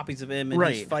multiple copies of him, and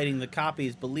he's fighting the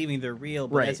copies, believing they're real,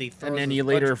 but as he throws and then he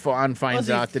later finds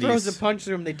out that throws a punch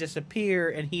through them, they disappear,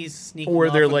 and he's sneaking or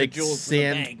off they're with like the jewels from the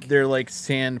bank. they're like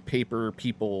sandpaper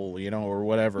people, or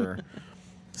whatever.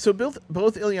 So both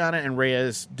Ileana and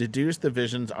Reyes deduce the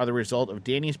visions are the result of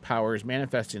Danny's powers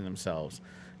manifesting themselves,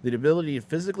 the ability to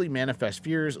physically manifest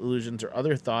fears, illusions, or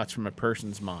other thoughts from a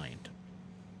person's mind.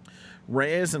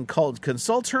 Reyes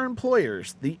consults her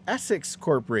employers, the Essex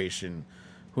Corporation,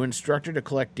 who instruct her to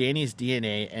collect Danny's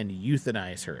DNA and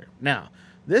euthanize her. Now,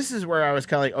 this is where I was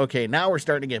kind of like, okay, now we're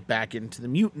starting to get back into the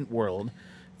mutant world,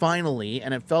 finally,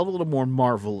 and it felt a little more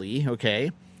Marvel-y,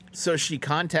 okay? So she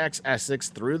contacts Essex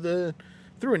through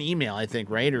an email, I think,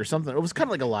 right? Or something. It was kind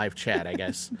of like a live chat, I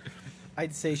guess.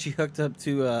 I'd say she hooked up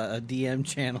to a DM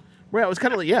channel. Well, it was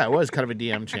kind of a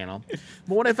DM channel.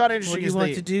 But what I found interesting What do you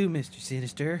want to do, Mr.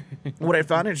 Sinister? What I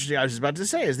found interesting, I was about to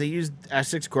say, is they used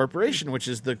Essex Corporation, which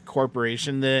is the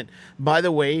corporation that, by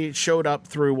the way, showed up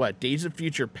through Days of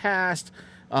Future Past,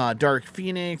 Dark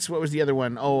Phoenix. What was the other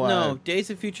one? No, Days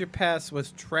of Future Past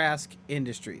was Trask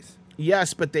Industries.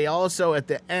 Yes, but they also at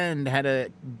the end had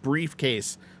a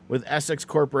briefcase with Essex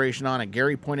Corporation on it.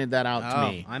 Gary pointed that out to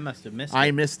me. I must have missed it.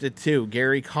 I missed it too.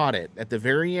 Gary caught it at the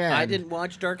very end. I didn't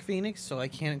watch Dark Phoenix, so I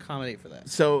can't accommodate for that.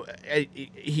 So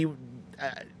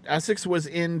Essex was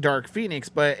in Dark Phoenix,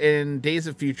 but in Days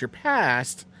of Future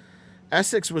Past,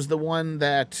 Essex was the one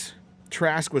that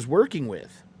Trask was working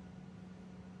with.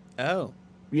 Oh.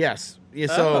 Yes. Yeah,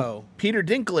 so Peter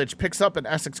Dinklage picks up an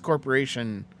Essex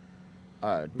Corporation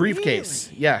briefcase.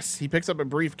 Really? Yes, he picks up a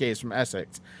briefcase from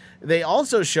Essex. They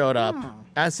also showed up.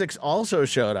 Essex also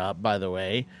showed up, by the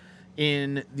way,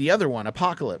 in the other one,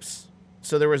 Apocalypse.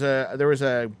 So there was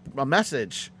a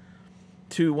message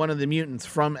to one of the mutants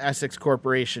from Essex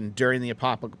Corporation during the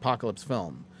Apocalypse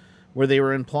film, where they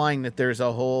were implying that there's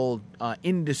a whole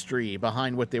industry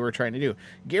behind what they were trying to do.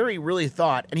 Gary really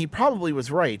thought, and he probably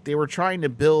was right, they were trying to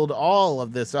build all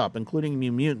of this up, including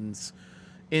New Mutants,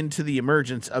 into the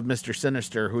emergence of Mr.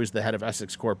 Sinister, who is the head of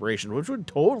Essex Corporation, which would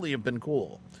totally have been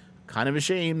cool. Kind of a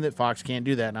shame that Fox can't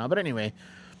do that now. But anyway,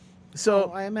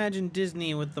 so I imagine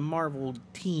Disney with the Marvel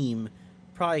team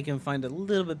probably can find a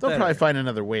little bit better. they'll probably find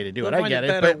another way to do it. They'll I get find it.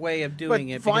 a better But way of doing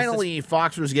it. because finally,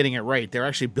 Fox was getting it right. They're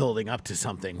actually building up to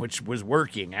something, which was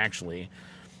working, actually.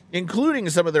 Including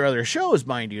some of their other shows,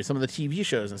 mind you. Some of the TV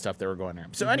shows and stuff that were going there.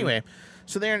 So anyway,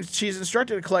 she's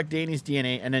instructed to collect Danny's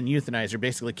DNA and then euthanize her,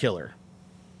 basically kill her.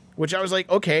 Which I was like,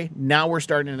 okay, now we're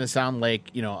starting to sound like,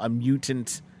 a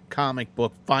mutant comic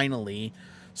book, finally.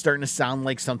 Starting to sound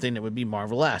like something that would be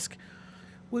Marvel-esque.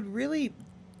 would really,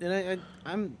 and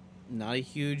I'm not a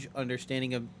huge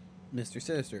understanding of Mr.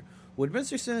 Sinister. Would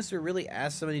Mr. Sinister really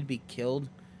ask somebody to be killed?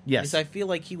 Yes. Because I feel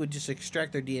like he would just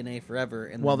extract their DNA forever.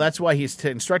 And Well, then, that's why he's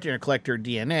instructing her to collect her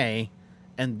DNA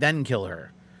and then kill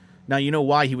her. Now, you know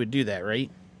why he would do that,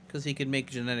 right? because he could make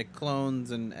genetic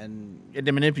clones and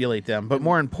To manipulate them. But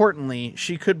more importantly,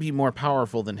 she could be more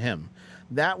powerful than him.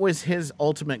 That was his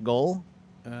ultimate goal.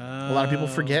 A lot of people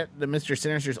forget that Mr.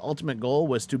 Sinister's ultimate goal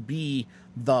was to be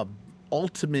the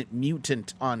ultimate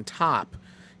mutant on top.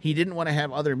 He didn't want to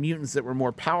have other mutants that were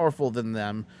more powerful than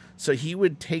them, so he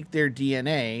would take their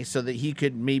DNA so that he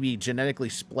could maybe genetically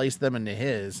splice them into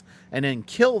his and then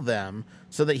kill them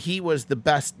so that he was the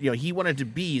best. He wanted to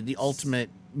be the ultimate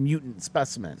mutant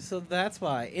specimen. So that's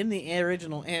why in the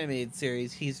original animated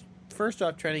series, he's first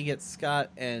off trying to get Scott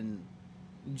and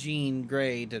Jean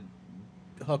Grey to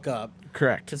hook up.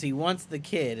 Correct. Because he wants the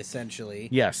kid, essentially.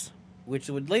 Yes. Which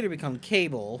would later become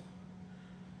Cable.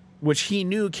 Which he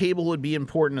knew Cable would be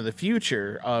important to the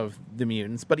future of the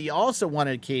mutants, but he also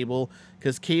wanted Cable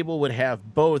because Cable would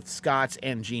have both Scott's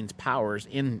and Jean's powers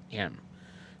in him.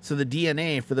 So the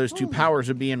DNA for those two powers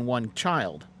would be in one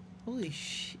child. Holy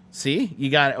shit. See? You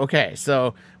got it. Okay,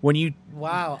 so when you...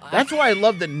 Wow. That's why I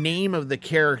love the name of the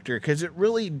character, because it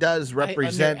really does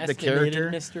represent the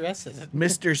character. Mr. Essex.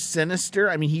 Mr. Sinister,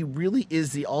 I mean, he really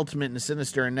is the ultimate in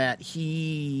Sinister in that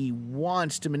he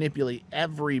wants to manipulate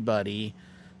everybody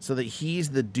so that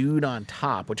he's the dude on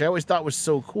top, which I always thought was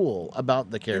so cool about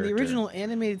the character. In the original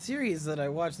animated series that I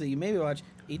watched, that you maybe watch,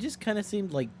 he just kind of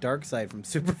seemed like Darkseid from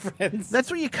Super Friends. That's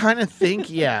what you kind of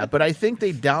think, yeah. But I think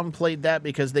they downplayed that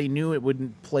because they knew it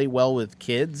wouldn't play well with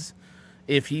kids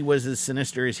if he was as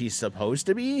sinister as he's supposed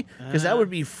to be, because that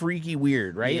would be freaky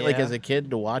weird, right? Yeah. Like as a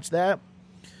kid to watch that.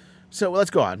 So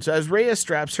let's go on. So as Reyes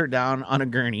straps her down on a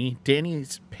gurney,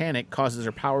 Danny's panic causes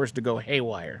her powers to go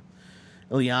haywire.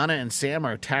 Illyana and Sam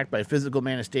are attacked by physical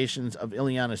manifestations of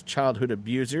Illyana's childhood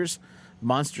abusers,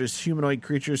 monstrous humanoid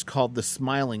creatures called the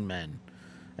Smiling Men.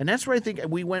 And that's where I think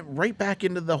we went right back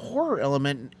into the horror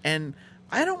element, and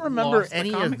I don't remember Lost the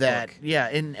any of comic that book.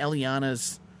 in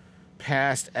Illyana's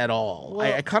past at all.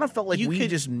 Well, I kind of felt like you we could-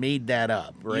 just made that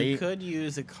up, right? You could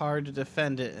use a card to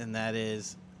defend it, and that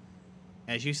is,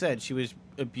 as you said, she was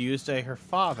abused by her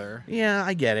father. Yeah,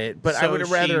 I get it, but I So would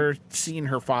have rather seen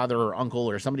her father or uncle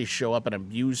or somebody show up and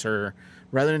abuse her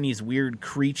rather than these weird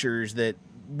creatures that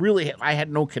really I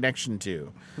had no connection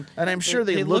to. And I'm sure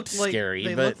they looked like, scary,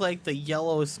 They but looked like the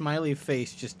yellow smiley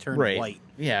face just turned right. white.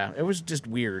 Yeah, it was just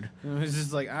weird. It was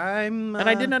just like, I'm... And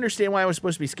I didn't understand why I was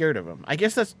supposed to be scared of him. I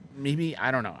guess that's maybe,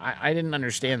 I don't know. I didn't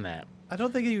understand that. I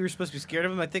don't think you were supposed to be scared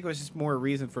of him. I think it was just more a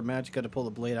reason for Magica to pull the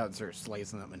blade out and start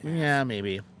slicing them in half. Yeah,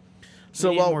 maybe.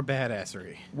 So So more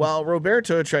badassery. while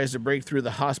Roberto tries to break through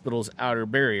the hospital's outer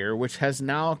barrier, which has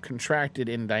now contracted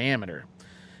in diameter,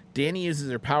 Danny uses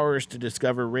her powers to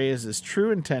discover Reyes' true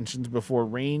intentions before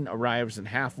Rain arrives in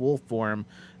half-wolf form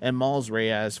and mauls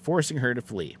Reyes, forcing her to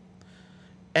flee.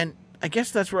 And I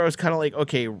guess that's where I was kind of like,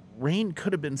 okay, Rain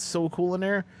could have been so cool in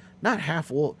there. Not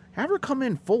half-wolf. Have her come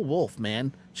in full wolf,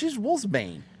 man. She's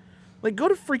Wolfsbane. Like, go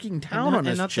to freaking town on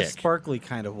this and not chick. the sparkly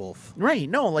kind of wolf. Right,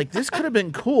 no, like this could have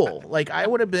been cool. Like I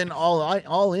would have been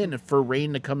all in for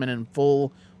Rain to come in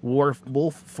full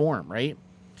wolf form, right?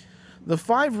 The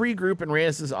five regroup in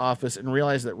Reyes' office and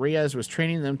realize that Reyes was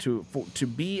training them to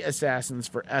be assassins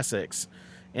for Essex,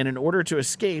 and in order to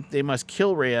escape, they must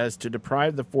kill Reyes to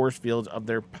deprive the force fields of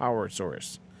their power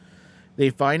source. They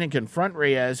find and confront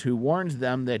Reyes, who warns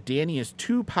them that Danny is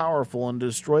too powerful and to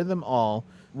destroy them all.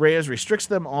 Reyes restricts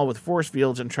them all with force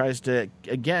fields and tries to,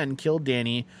 again, kill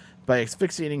Danny by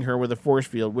asphyxiating her with a force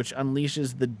field, which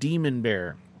unleashes the Demon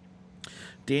Bear.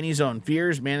 Danny's own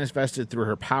fears manifested through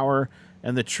her power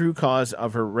and the true cause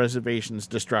of her reservation's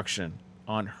destruction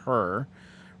on her.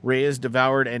 Reyes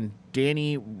devoured and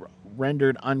Danny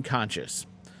rendered unconscious.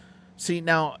 See,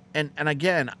 now, and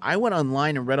again, I went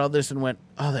online and read all this and went,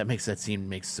 oh, that makes that scene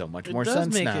makes so much more sense now.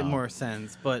 It does make it more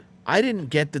sense, but... I didn't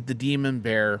get that the demon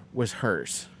bear was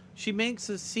hers. She makes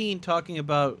a scene talking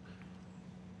about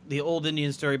the old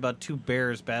Indian story about two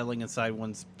bears battling inside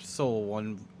one's soul.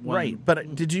 One right,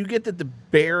 but did you get that the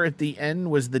bear at the end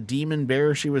was the demon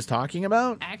bear she was talking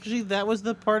about? Actually, that was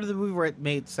the part of the movie where it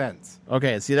made sense.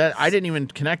 Okay, see that I didn't even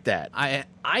connect that. I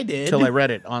did until I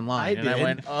read it online, and I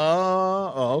went,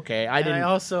 oh, okay. I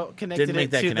also connected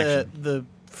it to the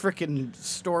freaking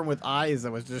storm with eyes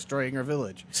that was destroying her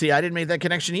village. See, I didn't make that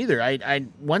connection either. I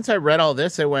once I read all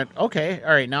this, I went, okay,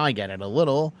 all right, now I get it a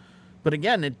little. But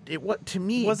again, what to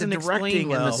me, the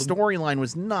directing and the storyline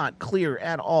was not clear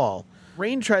at all.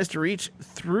 Rain tries to reach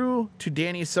through to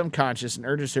Danny's subconscious and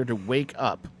urges her to wake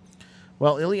up.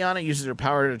 While Ileana uses her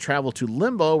power to travel to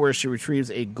Limbo, where she retrieves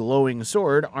a glowing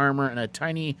sword, armor, and a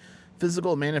tiny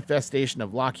physical manifestation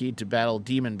of Lockheed to battle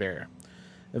Demon Bear.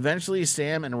 Eventually,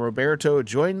 Sam and Roberto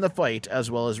join the fight,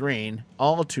 as well as Rain,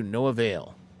 all to no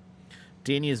avail.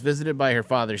 Danny is visited by her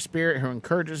father's spirit, who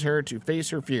encourages her to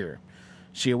face her fear.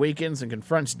 She awakens and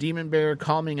confronts Demon Bear,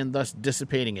 calming and thus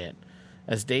dissipating it.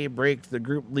 As day breaks, the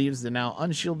group leaves the now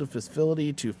unshielded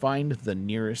facility to find the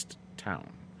nearest town.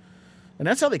 And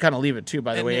that's how they kind of leave it, too,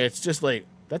 by the way. It's just like,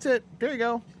 that's it. There you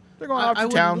go. They're going off to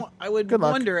town. I would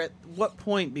wonder at what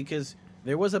point, because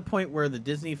there was a point where the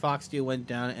Disney Fox deal went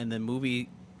down and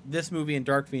this movie and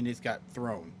Dark Phoenix got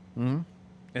thrown. Mm-hmm.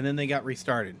 And then they got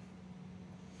restarted.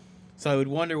 So I would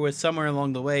wonder, was somewhere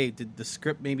along the way, did the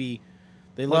script maybe...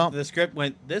 They looked at the script,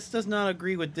 went, this does not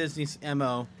agree with Disney's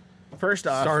MO. First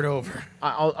off, start over.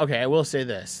 I will say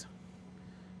this.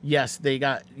 Yes,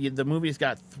 the movies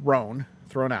got thrown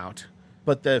out,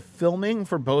 but the filming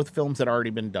for both films had already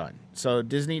been done. So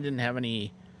Disney didn't have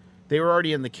any, they were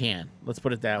already in the can. Let's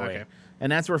put it that way.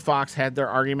 And that's where Fox had their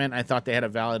argument. I thought they had a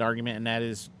valid argument, and that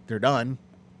is they're done.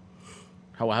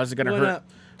 How's it going to hurt?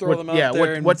 Throw them out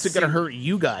there what's it going to hurt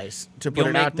you guys to put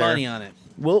it out there? You'll make money on it.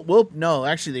 No,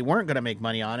 actually, they weren't going to make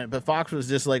money on it, but Fox was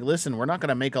just like, listen, we're not going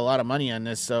to make a lot of money on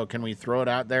this, so can we throw it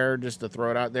out there just to throw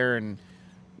it out there and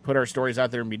put our stories out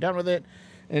there and be done with it?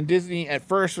 And Disney at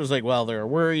first was like, well, they were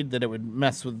worried that it would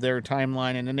mess with their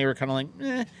timeline, and then they were kind of like,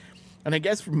 eh. And I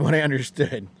guess from what I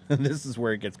understood, and this is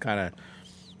where it gets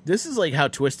this is like how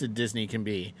twisted Disney can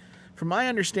be. From my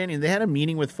understanding, they had a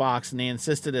meeting with Fox, and they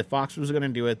insisted if Fox was going to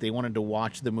do it, they wanted to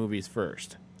watch the movies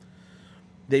first.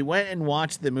 They went and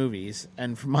watched the movies,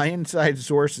 and from my inside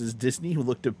sources, Disney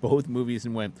looked at both movies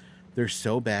and went, they're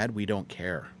so bad, we don't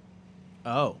care.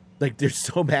 Oh. Like, they're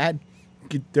so bad,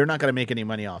 they're not going to make any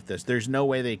money off this. There's no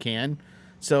way they can.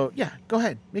 So, yeah, go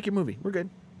ahead. Make your movie. We're good.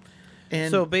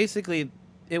 And so, basically,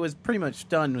 it was pretty much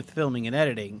done with filming and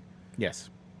editing. Yes.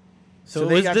 So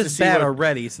it was this bad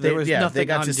already, so there was nothing they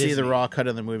got on to see Disney. the raw cut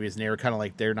of the movies, and they were kind of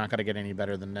like, they're not going to get any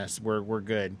better than this. We're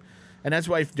good. And that's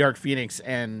why Dark Phoenix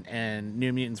and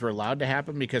New Mutants were allowed to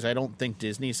happen, because I don't think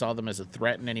Disney saw them as a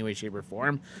threat in any way, shape, or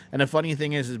form. And the funny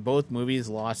thing is both movies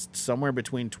lost somewhere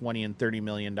between $20 and $30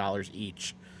 million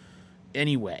each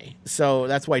anyway. So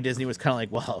that's why Disney was kind of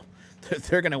like, well,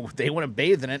 they want to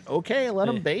bathe in it. Okay, let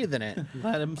them bathe in it.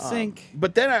 Let them sink.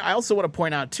 But then I also want to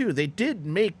point out, too, they did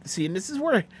and this is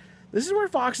where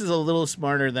Fox is a little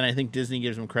smarter than I think Disney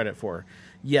gives them credit for.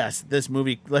 Yes, this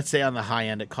movie, let's say on the high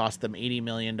end, it cost them $80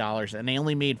 million, and they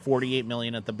only made $48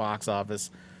 million at the box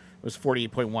office. It was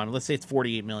 48.1. Let's say it's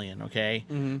 $48 million, okay?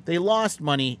 Mm-hmm. They lost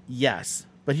money, yes,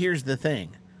 but here's the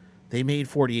thing. They made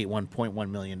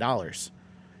 $48.1 million.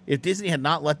 If Disney had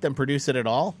not let them produce it at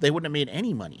all, they wouldn't have made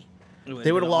any money.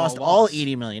 They would have lost all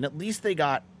 $80 million. At least they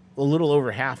got a little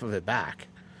over half of it back.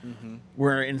 Mm-hmm.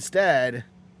 Where instead,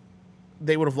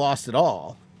 they would have lost it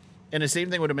all. And the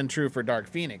same thing would have been true for Dark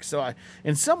Phoenix. So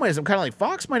in some ways, I'm kind of like,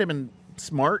 Fox might have been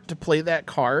smart to play that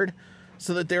card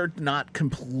so that they're not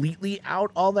completely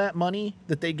out all that money,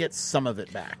 that they get some of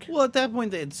it back. Well, at that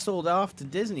point, they had sold off to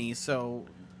Disney, so...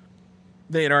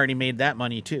 They had already made that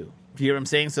money, too. You know what I'm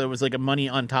saying? So it was like a money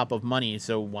on top of money,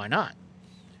 so why not?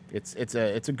 It's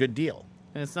a good deal.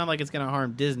 And it's not like it's going to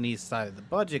harm Disney's side of the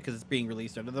budget because it's being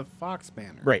released under the Fox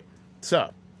banner. Right.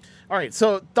 So... All right,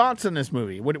 so thoughts on this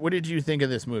movie. What did you think of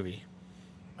this movie?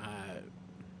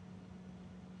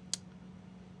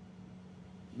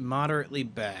 Moderately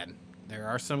bad. There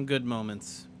are some good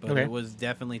moments, but It was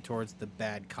definitely towards the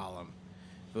bad column.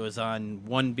 If it was on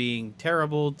 1 being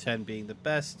terrible, 10 being the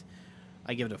best,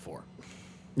 I give it a 4.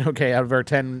 Okay, out of our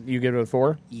 10, you give it a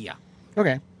 4? Yeah.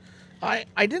 Okay. I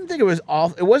didn't think it was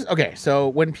awful. It was, okay, so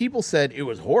when people said it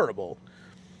was horrible,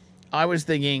 I was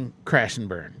thinking crash and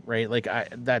burn, right? Like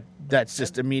that's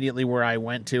just immediately where I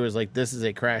went to, is like, this is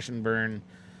a crash and burn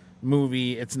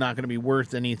movie. It's not going to be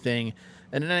worth anything.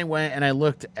 And then I went and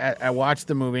I watched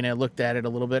the movie and I looked at it a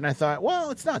little bit and I thought,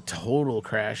 well, it's not total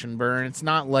crash and burn. It's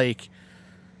not like,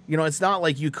 it's not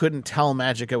like you couldn't tell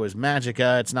Magica was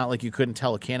Magica. It's not like you couldn't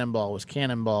tell a Cannonball was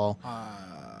Cannonball.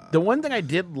 The one thing I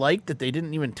did like that they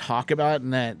didn't even talk about in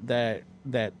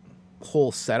that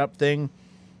whole setup thing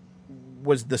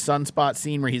was the Sunspot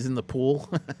scene where he's in the pool.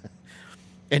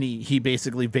 And he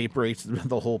basically vaporates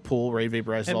the whole pool, right?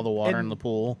 Vaporizes all the water in the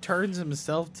pool. Turns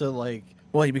himself to like...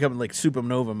 Well, he becomes like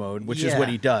supernova mode, which is what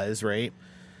he does, right?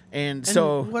 And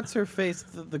so... what's her face?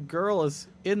 The girl is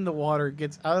in the water,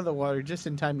 gets out of the water just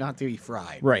in time not to be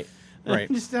fried. Right, right.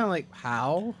 I'm just down like,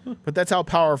 how? But that's how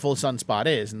powerful Sunspot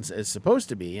is and is supposed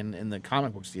to be. In the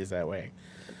comic books, he is that way.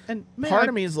 And part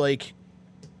of me is like,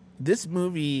 this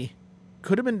movie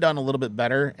could have been done a little bit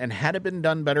better, and had it been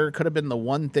done better, it could have been the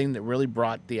one thing that really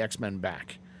brought the X-Men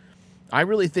back. I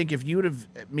really think if you would have,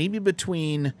 maybe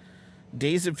between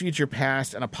Days of Future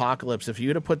Past and Apocalypse, if you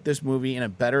would have put this movie in a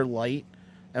better light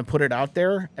and put it out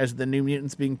there as the New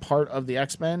Mutants being part of the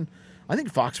X-Men, I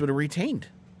think Fox would have retained.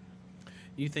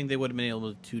 You think they would have been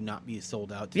able to not be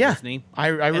sold out to Disney? I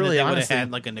really they honestly would have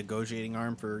had like a negotiating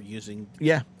arm for using.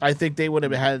 Yeah, I think they would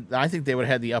have had. I think they would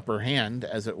have had the upper hand,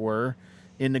 as it were,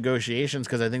 in negotiations,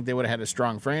 because I think they would have had a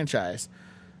strong franchise.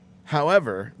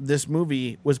 However, this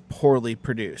movie was poorly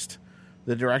produced.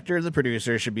 The director and the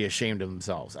producer should be ashamed of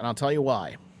themselves, and I'll tell you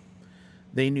why.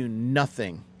 They knew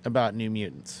nothing about New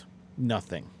Mutants.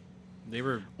 Nothing. They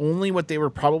were only what they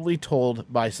were probably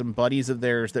told by some buddies of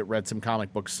theirs that read some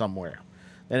comic books somewhere.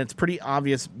 And it's pretty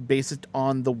obvious based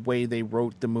on the way they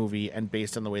wrote the movie and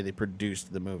based on the way they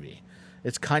produced the movie.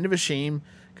 It's kind of a shame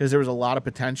because there was a lot of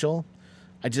potential.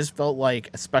 I just felt like,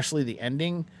 especially the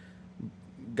ending,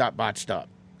 got botched up.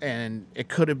 And it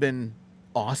could have been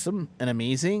awesome and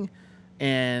amazing,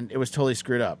 and it was totally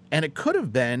screwed up. And it could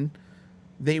have been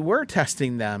they were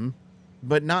testing them,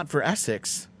 but not for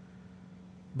Essex,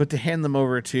 but to hand them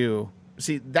over to...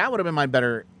 See, that would have been my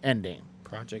better ending.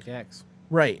 Project X.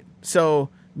 Right. So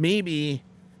maybe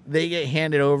they get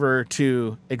handed over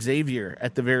to Xavier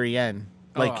at the very end.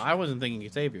 Like, I wasn't thinking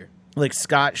Xavier. Like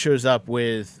Scott shows up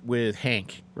with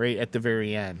Hank right at the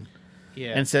very end.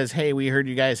 Yeah. And says, hey, we heard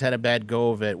you guys had a bad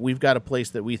go of it. We've got a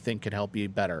place that we think could help you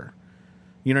better.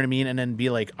 You know what I mean? And then be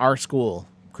like, our school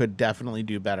could definitely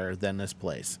do better than this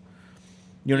place.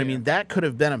 You know what I mean? That could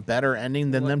have been a better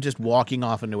ending than them just walking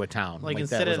off into a town. Like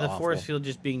instead of the force field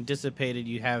just being dissipated,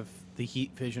 you have the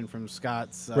heat vision from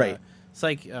Scott's the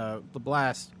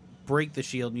blast, break the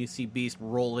shield, and you see Beast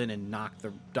roll in and knock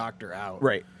the Doctor out.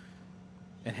 Right.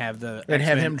 And have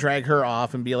him drag her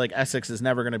off and be like, Essex is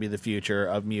never going to be the future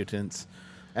of mutants.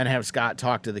 And have Scott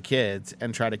talk to the kids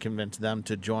and try to convince them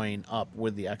to join up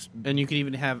with the X. And you could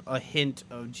even have a hint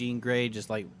of Jean Grey just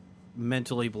like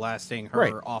mentally blasting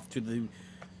her off to the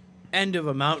end of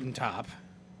a mountaintop,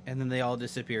 and then they all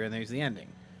disappear, and there's the ending.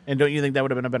 And don't you think that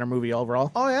would have been a better movie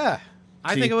overall? Oh yeah,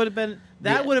 I think it would have been.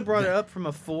 That would have brought it up from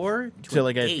a 4 to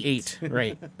like an 8.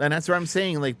 Right. And that's what I'm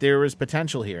saying. Like, there was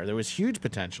potential here. There was huge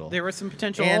potential. There was some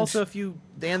potential. And also, if you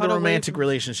the romantic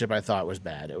relationship, I thought was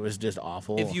bad. It was just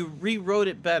awful. If you rewrote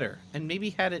it better and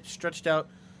maybe had it stretched out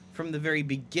from the very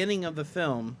beginning of the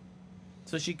film,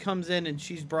 so she comes in and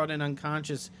she's brought in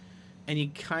unconscious, and you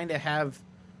kind of have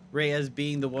Reyes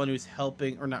being the one who's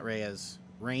helping, or not Reyes,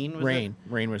 Rain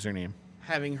was her name.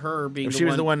 Having her being she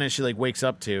was the one that she like wakes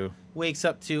up to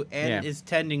and is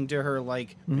tending to her,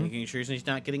 like making sure she's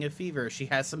not getting a fever. She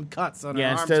has some cuts on her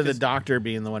arms. Instead of the doctor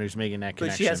being the one who's making that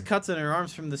connection. But she has cuts on her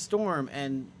arms from the storm,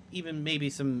 and even maybe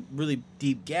some really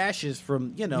deep gashes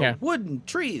from, wooden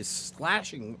trees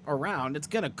slashing around. It's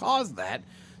going to cause that.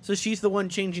 So she's the one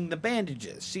changing the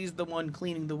bandages. She's the one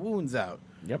cleaning the wounds out.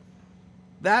 Yep.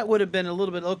 That would have been a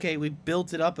little bit, okay, we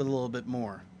built it up a little bit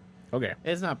more. Okay.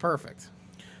 It's not perfect.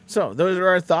 So those are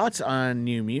our thoughts on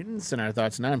New Mutants and our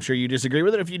thoughts now. I'm sure you disagree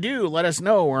with it. If you do, let us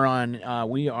know.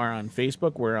 We are on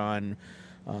Facebook. We are on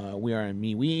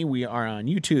MeWe. We are on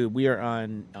YouTube. We are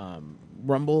on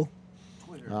Rumble.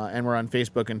 And we're on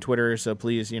Facebook and Twitter. So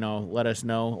please, let us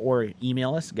know, or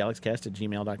email us,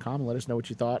 galaxcast@gmail.com. Let us know what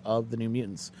you thought of the New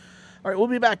Mutants. All right, we'll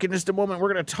be back in just a moment.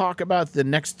 We're going to talk about the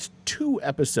next 2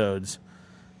 episodes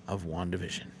of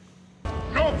WandaVision.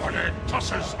 Nobody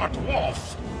tosses a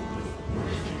dwarf.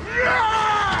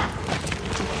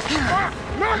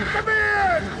 Not the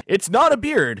beard! It's not a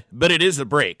beard, but it is a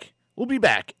break. We'll be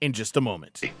back in just a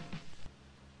moment. Here's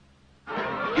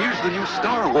the new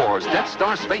Star Wars Death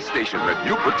Star space station that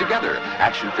you put together.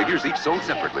 Action figures each sold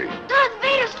separately. Darth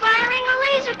Vader's firing a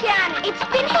laser cannon. It's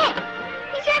been hit.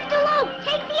 He's at the loop.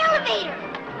 Take the elevator.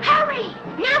 Hurry!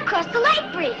 Now cross the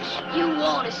light bridge. You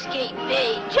won't escape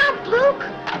me. Jump, Luke.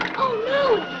 Oh,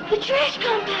 no. The trash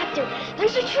compactor.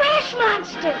 There's a trash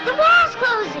monster. The wall's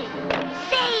closing.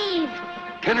 Save!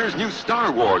 Kenner's new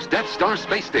Star Wars Death Star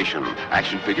Space Station.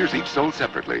 Action figures each sold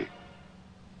separately.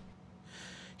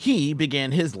 He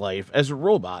began his life as a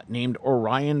robot named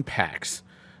Orion Pax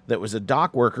that was a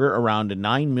dock worker around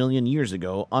 9 million years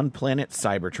ago on planet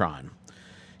Cybertron.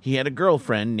 He had a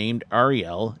girlfriend named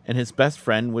Ariel, and his best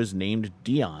friend was named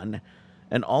Dion,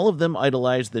 and all of them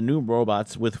idolized the new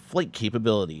robots with flight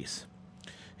capabilities.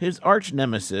 His arch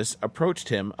nemesis approached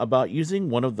him about using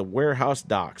one of the warehouse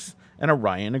docks, and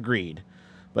Orion agreed,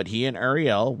 but he and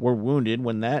Ariel were wounded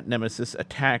when that nemesis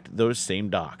attacked those same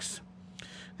docks.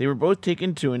 They were both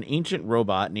taken to an ancient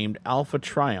robot named Alpha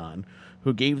Trion,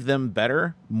 who gave them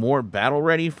better, more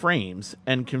battle-ready frames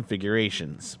and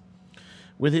configurations.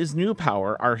 With his new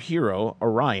power, our hero,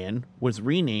 Orion, was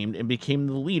renamed and became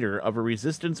the leader of a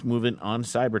resistance movement on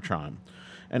Cybertron,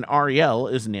 and Ariel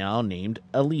is now named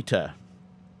Alita.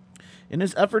 In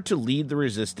his effort to lead the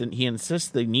resistance, he insists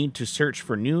they need to search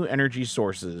for new energy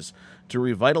sources to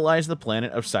revitalize the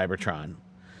planet of Cybertron.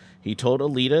 He told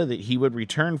Alita that he would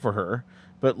return for her,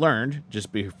 but learned,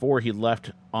 just before he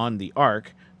left on the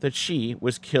Ark, that she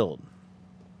was killed.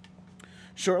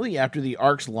 Shortly after the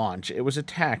Ark's launch, it was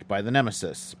attacked by the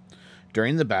Nemesis.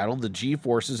 During the battle, the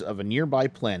G-forces of a nearby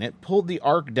planet pulled the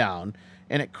Ark down,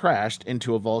 and it crashed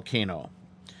into a volcano.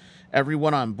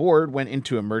 Everyone on board went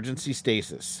into emergency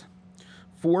stasis.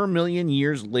 4 million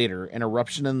years later, an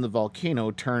eruption in the volcano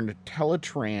turned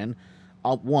Teletran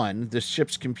 1, the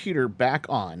ship's computer, back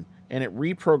on, and it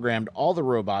reprogrammed all the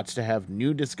robots to have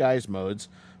new disguise modes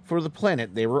for the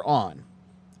planet they were on,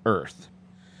 Earth.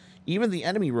 Even the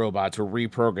enemy robots were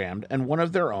reprogrammed, and one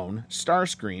of their own,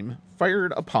 Starscream,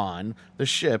 fired upon the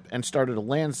ship and started a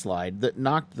landslide that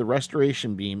knocked the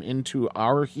restoration beam into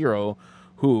our hero,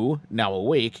 who, now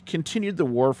awake, continued the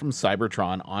war from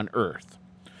Cybertron on Earth.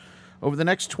 Over the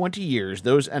next 20 years,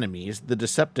 those enemies, the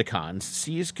Decepticons,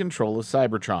 seized control of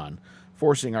Cybertron,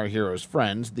 forcing our hero's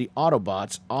friends, the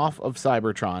Autobots, off of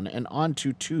Cybertron and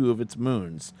onto 2 of its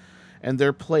moons, and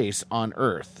their place on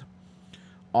Earth,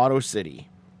 Auto City.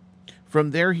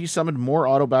 From there, he summoned more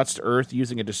Autobots to Earth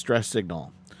using a distress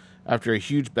signal. After a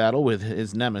huge battle with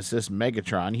his nemesis,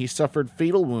 Megatron, he suffered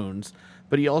fatal wounds,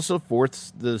 but he also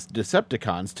forced the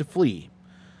Decepticons to flee.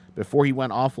 Before he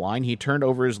went offline, he turned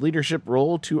over his leadership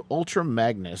role to Ultra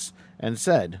Magnus and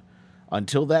said,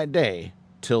 "Until that day,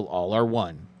 till all are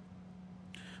one."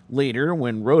 Later,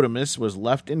 when Rodimus was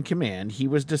left in command, he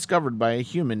was discovered by a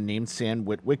human named Sam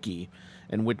Witwicky,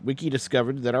 and Witwicky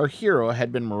discovered that our hero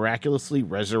had been miraculously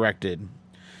resurrected.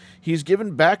 He's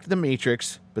given back the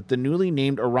Matrix, but the newly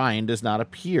named Orion does not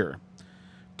appear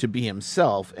to be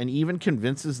himself, and even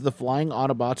convinces the flying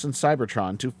Autobots in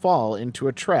Cybertron to fall into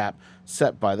a trap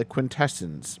set by the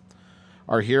Quintessence.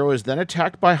 Our hero is then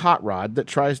attacked by Hot Rod that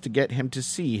tries to get him to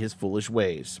see his foolish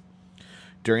ways.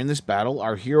 During this battle,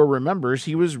 our hero remembers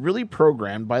he was really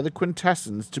programmed by the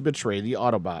Quintessence to betray the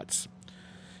Autobots.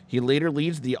 He later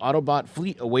leads the Autobot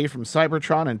fleet away from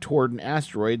Cybertron and toward an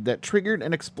asteroid that triggered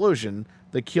an explosion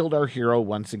that killed our hero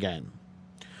once again.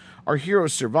 Our hero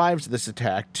survives this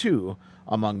attack too,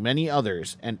 among many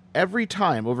others, and every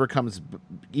time comes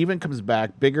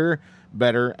back bigger,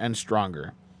 better, and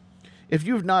stronger. If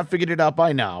you've not figured it out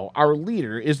by now, our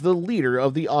leader is the leader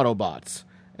of the Autobots,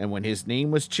 and when his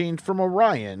name was changed from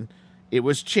Orion, it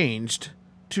was changed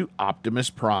to Optimus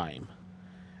Prime.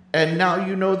 And now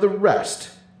you know the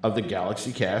rest of the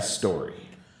Galaxy Cast story.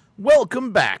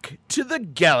 Welcome back to the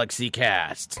Galaxy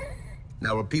Cast.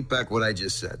 Now repeat back what I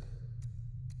just said.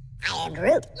 I am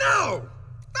Groot. No!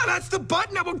 No, that's the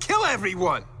button that will kill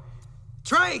everyone!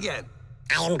 Try again.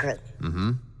 I am Groot.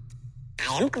 Mm-hmm.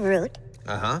 I am Groot.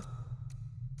 Uh-huh.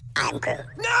 I'm Groot.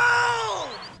 No!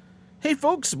 Hey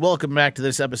folks, welcome back to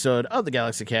this episode of the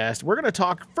Galaxy Cast. We're going to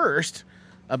talk first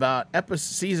about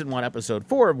Season 1, Episode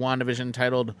 4 of WandaVision,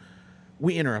 titled,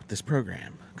 We Interrupt This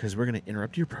Program, because we're going to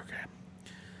interrupt your program.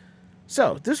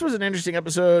 So, this was an interesting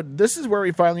episode. This is where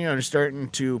we finally are starting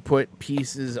to put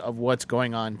pieces of what's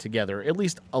going on together, at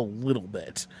least a little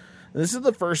bit. This is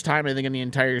the first time, I think, in the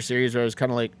entire series where I was kind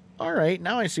of like, all right,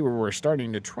 now I see where we're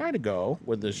starting to try to go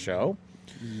with this show.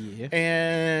 Yeah.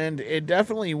 And it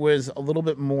definitely was a little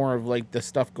bit more of like the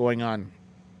stuff going on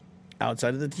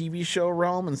outside of the TV show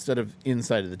realm instead of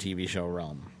inside of the TV show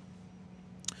realm.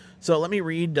 So let me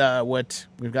read what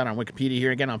we've got on Wikipedia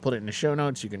here. Again, I'll put it in the show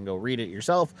notes. You can go read it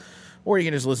yourself, or you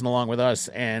can just listen along with us,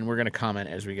 and we're going to comment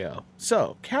as we go.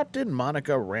 So, Captain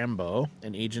Monica Rambeau,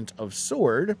 an agent of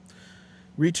SWORD,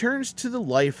 returns to the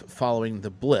life following the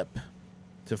blip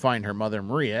to find her mother,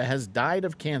 Maria, has died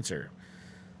of cancer.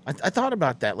 I thought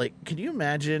about that. Like, could you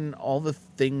imagine all the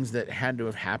things that had to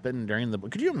have happened during the...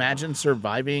 Could you imagine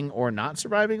surviving or not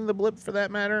surviving the blip, for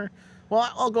that matter? Well,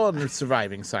 I'll go on the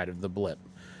surviving side of the blip.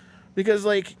 Because,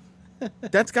 like,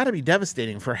 that's got to be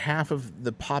devastating for half of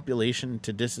the population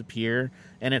to disappear,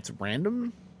 and it's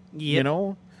random, you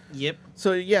know? Yep.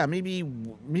 So, yeah, maybe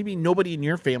nobody in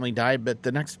your family died, but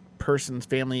the next person's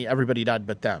family, everybody died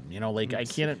but them. You know, like, I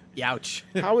can't... Ouch.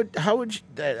 How would you,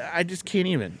 I just can't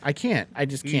even. I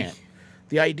just can't.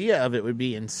 The idea of it would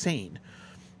be insane.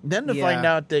 Then to find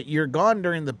out that you're gone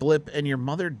during the blip and your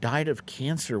mother died of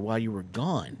cancer while you were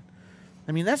gone.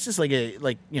 I mean, that's just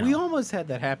we almost had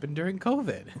that happen during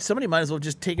COVID. Somebody might as well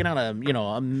just taken out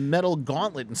a metal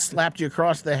gauntlet and slapped you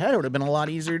across the head. It would have been a lot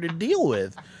easier to deal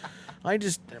with. I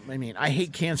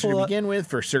hate cancer to begin with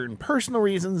for certain personal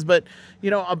reasons, but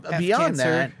beyond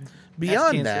that,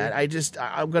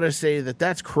 I'm going to say that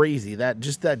that's crazy. That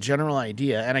general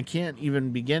idea, and I can't even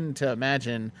begin to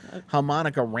imagine how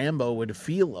Monica Rambeau would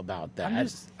feel about that.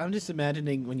 I'm just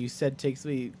imagining when you said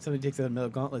somebody takes out a metal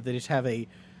gauntlet, they just have a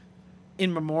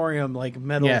in memoriam like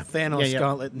metal Thanos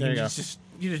gauntlet, and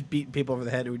you just beat people over the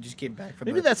head who just came back from.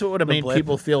 Maybe that's what would have made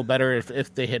people feel better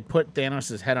if they had put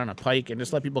Thanos' head on a pike and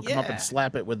just let people come up and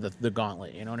slap it with the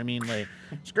gauntlet. You know what I mean? Like,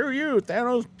 screw you,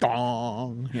 Thanos,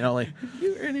 dong. You know, like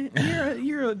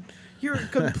you're a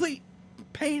complete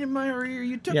pain in my ear.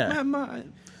 You took my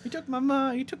mind. You took my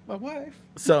mind. You took my wife.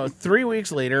 So 3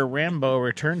 weeks later, Rambeau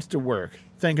returns to work.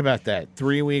 Think about that.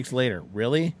 3 weeks later,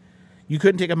 really? You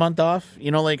couldn't take a month off?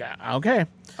 Okay.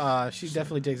 She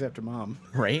definitely takes after Mom.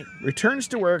 Right. Returns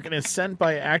to work and is sent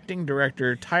by acting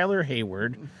director Tyler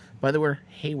Hayward. By the way,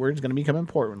 Hayward's going to become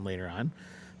important later on.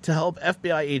 To help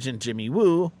FBI agent Jimmy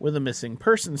Woo with a missing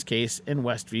persons case in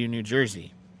Westview, New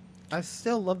Jersey. I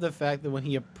still love the fact that when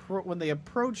they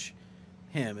approach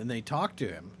him and they talk to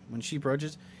him, when she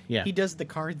approaches, he does the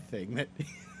card thing that...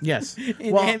 Yes.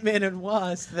 In Ant-Man and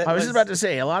Wasp. I was just about to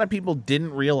say, a lot of people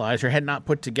didn't realize or had not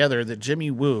put together that Jimmy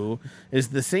Woo is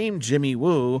the same Jimmy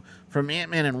Woo from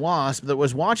Ant-Man and Wasp that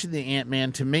was watching the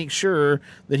Ant-Man to make sure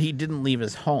that he didn't leave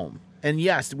his home. And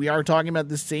yes, we are talking about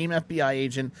the same FBI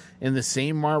agent in the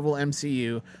same Marvel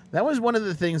MCU. That was one of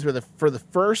the things where for the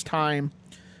first time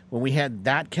when we had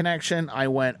that connection, I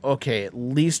went, okay, at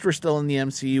least we're still in the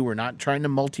MCU. We're not trying to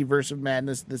multiverse of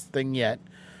madness this thing yet.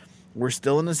 We're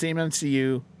still in the same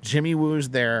MCU. Jimmy Woo's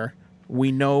there.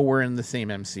 We know we're in the same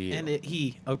MCU. And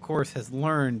he, of course, has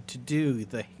learned to do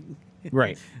the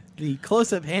the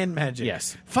close-up hand magic.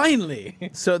 Yes. Finally.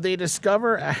 So they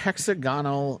discover a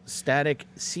hexagonal static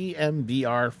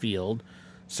CMBR field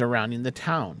surrounding the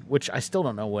town, which I still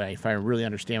don't know if I really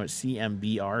understand what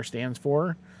CMBR stands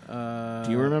for. Do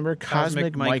you remember?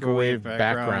 Cosmic Microwave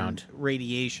Background.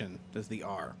 Radiation is the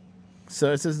R.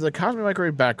 So it says the cosmic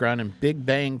microwave background in Big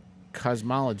Bang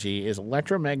cosmology is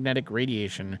electromagnetic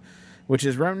radiation, which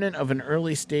is remnant of an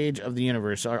early stage of the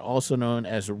universe, are also known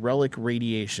as relic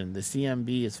radiation. The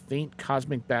CMB is faint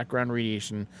cosmic background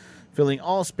radiation filling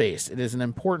all space. It is an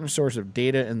important source of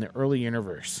data in the early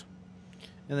universe.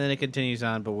 And then it continues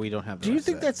on, but we don't have the Do you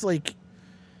think that's like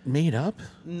made up?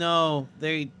 No,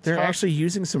 they're actually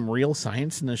using some real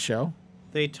science in the show.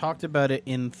 They talked about it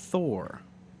in Thor.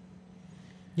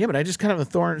 Yeah, but I just kind of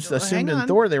assumed in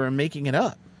Thor they were making it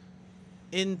up.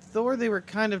 In Thor, they were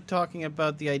kind of talking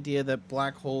about the idea that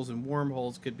black holes and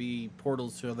wormholes could be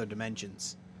portals to other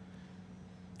dimensions.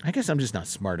 I guess I'm just not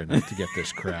smart enough to get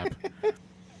this crap.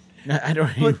 I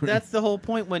don't. But that's the whole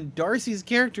point. When Darcy's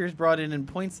character is brought in and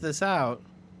points this out,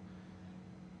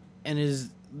 and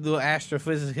is the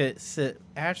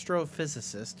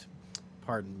astrophysicist,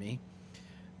 pardon me,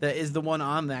 that is the one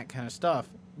on that kind of stuff.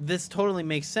 This totally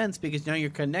makes sense because now you're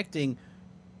connecting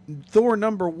Thor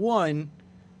 #1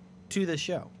 to the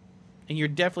show. And you're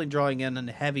definitely drawing in on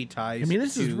heavy ties. I mean,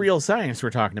 this is real science we're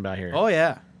talking about here. Oh,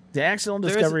 yeah. The accidental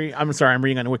discovery... I'm sorry, I'm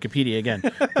reading on Wikipedia again.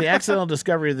 The accidental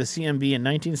discovery of the CMB in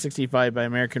 1965 by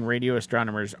American radio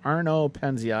astronomers Arno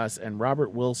Penzias and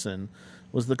Robert Wilson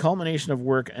was the culmination of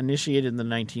work initiated in the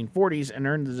 1940s and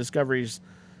earned the discoverers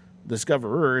the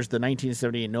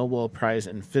 1978 Nobel Prize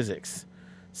in Physics.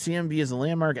 CMB is a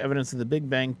landmark evidence of the Big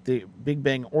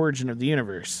Bang origin of the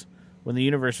universe. When the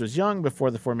universe was young, before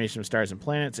the formation of stars and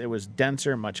planets, it was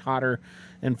denser, much hotter,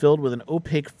 and filled with an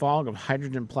opaque fog of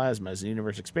hydrogen plasma. As the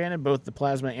universe expanded, both the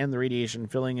plasma and the radiation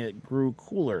filling it grew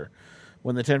cooler.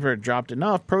 When the temperature dropped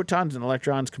enough, protons and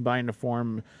electrons combined to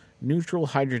form neutral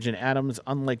hydrogen atoms.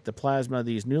 Unlike the plasma,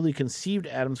 these newly conceived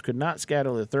atoms could not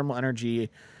scatter the thermal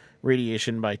energy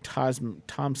radiation by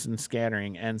Thomson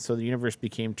scattering, and so the universe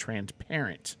became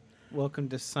transparent. Welcome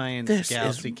to Science This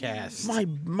Galaxy is Cast. my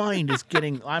mind is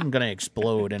getting. I'm gonna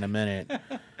explode in a minute.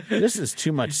 This is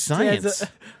too much science.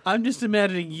 I'm just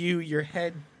imagining your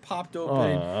head popped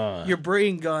open, your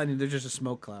brain gone, and there's just a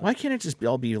smoke cloud. Why can't it just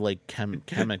all be like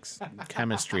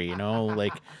chemistry? You know,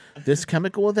 like this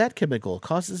chemical with that chemical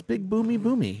causes big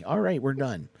boomy. All right, we're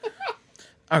done.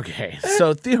 Okay,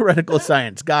 so theoretical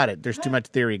science. Got it. There's too much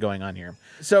theory going on here.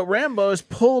 So Rambo's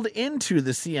pulled into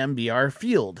the CMBR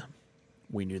field.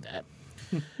 We knew that.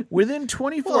 Within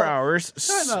 24 hours...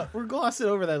 We're glossing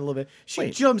over that a little bit. She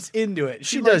Wait. jumps into it.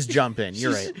 She does jump in.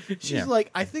 You're right. She's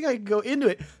like, I think I can go into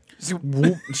it.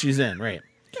 Whoop, she's in, right.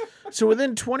 So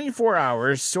within 24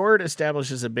 hours, SWORD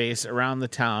establishes a base around the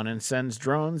town and sends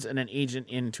drones and an agent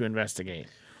in to investigate.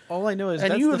 All I know is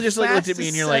And that's you the just like looked at me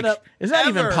and you're like, fastest is that setup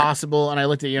even ever. possible? And I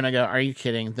looked at you and I go, are you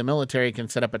kidding? The military can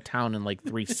set up a town in like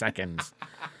 3 seconds.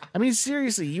 I mean,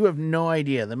 seriously, you have no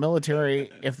idea. The military,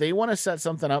 if they want to set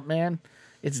something up, man,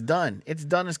 it's done. It's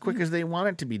done as quick as they want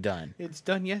it to be done. It's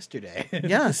done yesterday.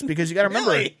 Yes, because you got to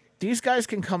remember, Really? these guys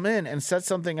can come in and set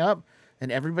something up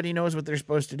and everybody knows what they're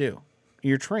supposed to do.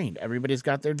 You're trained. Everybody's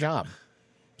got their job.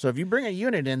 So if you bring a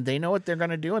unit in, they know what they're going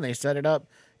to do and they set it up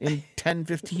in 10,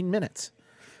 15 minutes.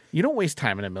 You don't waste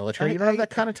time in the military. You don't have that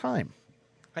kind of time.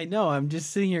 I know. I'm just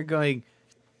sitting here going,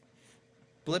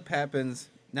 blip happens.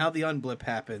 Now the unblip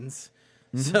happens.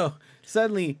 So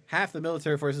suddenly half the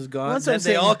military force is gone. Well, that's what Then I'm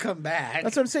they saying. all come back.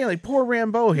 That's what I'm saying. Like, poor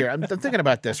Rambo here. I'm thinking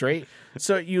about this, right?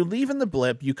 So you leave in the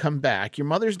blip, you come back, your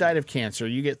mother's died of cancer,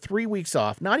 you get 3 weeks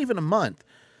off, not even a month.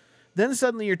 Then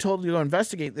suddenly you're told to go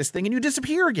investigate this thing and you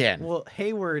disappear again. Well,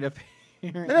 Hayward apparently...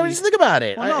 No, just think about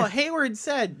it. Well, no, Hayward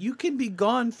said you can be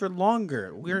gone for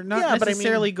longer. We're not Yeah, but I mean-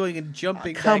 necessarily going and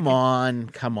jumping Come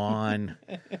back. on.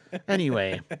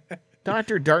 Anyway,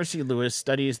 Dr. Darcy Lewis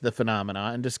studies the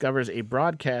phenomena and discovers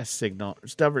broadcast signals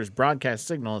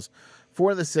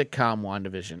for the sitcom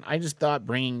WandaVision. I just thought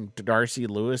bringing Darcy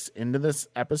Lewis into this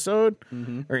episode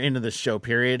or into this show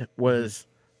period was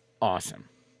awesome.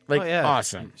 Like, Oh, yeah.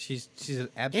 awesome. She's an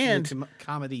absolute And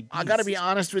comedy beast. I got to be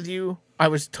honest with you. I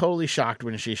was totally shocked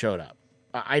when she showed up.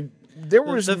 There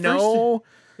was the no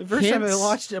The first time I hints.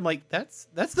 watched it, I'm like, that's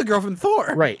the girl from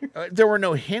Thor. Right. There were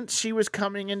no hints she was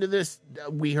coming into this.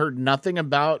 We heard nothing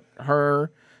about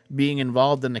her being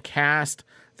involved in the cast.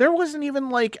 There wasn't even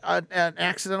like an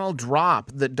accidental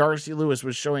drop that Darcy Lewis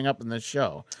was showing up in the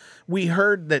show. We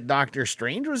heard that Doctor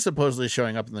Strange was supposedly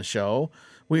showing up in the show.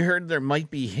 We heard there might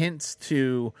be hints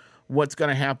to what's going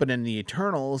to happen in the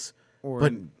Eternals,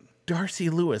 but Darcy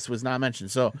Lewis was not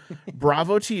mentioned. So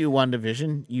bravo to you,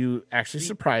 WandaVision. You actually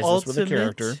surprised us with a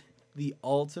character. The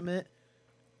ultimate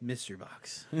mystery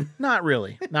box. Not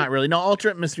really. No,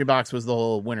 Ultimate Mystery Box was the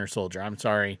whole Winter Soldier. I'm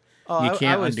sorry. You can't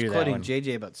I was undo that quoting one.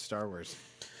 JJ about Star Wars.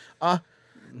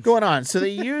 Going on. So they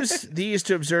use these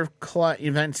to observe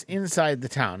events inside the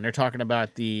town. They're talking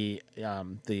about the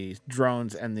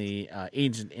drones and the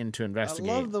agent in to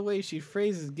investigate. I love the way she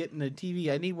phrases getting a TV.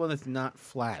 I need one that's not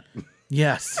flat.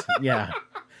 Yes. Yeah.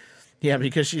 Yeah,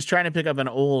 because she's trying to pick up an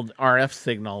old RF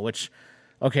signal, which,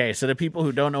 okay, so the people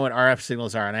who don't know what RF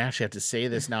signals are, and I actually have to say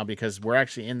this now because we're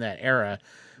actually in that era,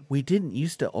 we didn't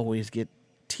used to always get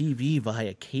TV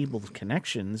via cable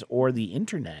connections or the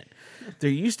internet. There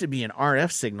used to be an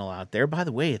RF signal out there. By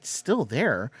the way, it's still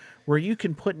there where you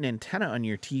can put an antenna on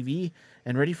your TV.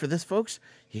 And ready for this, folks?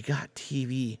 You got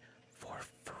TV for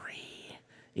free.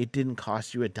 It didn't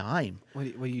cost you a dime. What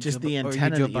are you, Just Joe- the are you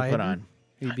antenna Joe that you put Biden? on.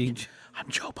 Are you being- I'm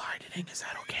Joe Bidening. Is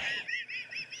that okay?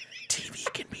 TV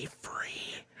can be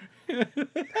free.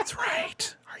 That's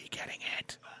right. Are you getting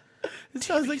it? This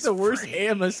sounds like the worst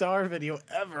AMSR video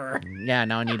ever. Yeah,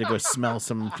 now I need to go smell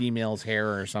some female's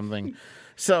hair or something.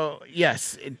 So,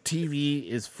 yes, TV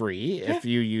is free if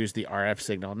you use the RF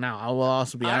signal. Now, I will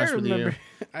also be honest with you.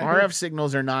 RF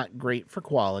signals are not great for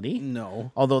quality.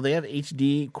 No. Although they have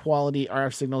HD quality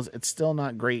RF signals, it's still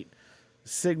not great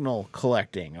signal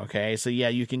collecting, okay? So, yeah,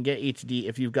 you can get HD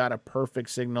if you've got a perfect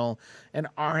signal, and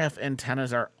RF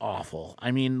antennas are awful.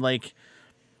 I mean, like,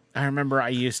 I remember I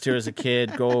used to, as a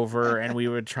kid, go over and we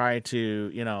would try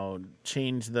to,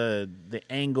 change the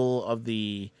angle of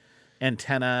the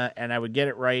antenna, and I would get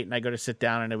it right, and I go to sit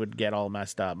down, and it would get all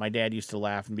messed up. My dad used to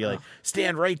laugh and be like,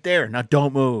 stand right there, now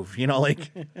don't move,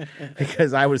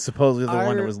 because I was supposedly the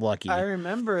one that was lucky. I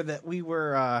remember that we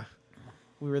were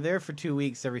there for 2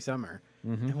 weeks every summer,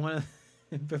 and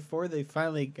before they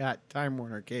finally got Time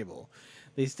Warner Cable,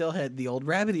 they still had the old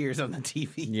rabbit ears on the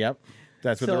TV. Yep.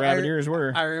 That's what So the rabbit ears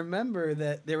were. I remember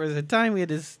that there was a time we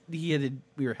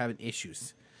were having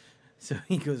issues. So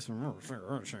he goes,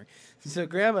 so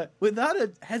Grandma, without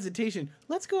a hesitation,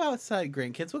 let's go outside,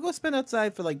 grandkids. We'll go spend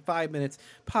outside for like 5 minutes.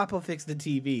 Papa fix the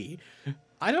TV.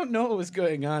 I don't know what was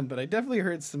going on, but I definitely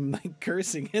heard some like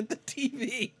cursing at the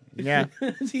TV. Yeah.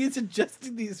 He's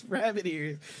adjusting these rabbit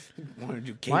ears. Wanted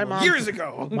to do My cable mom- years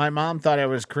ago. My mom thought I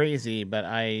was crazy, but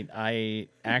I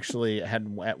actually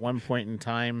had at one point in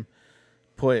time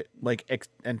put like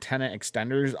antenna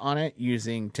extenders on it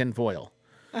using tinfoil.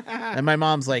 And my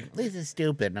mom's like, this is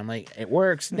stupid. And I'm like, it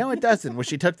works. No, it doesn't. Well,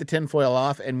 she took the tinfoil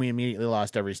off and we immediately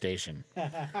lost every station.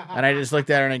 And I just looked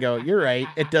at her and I go, you're right.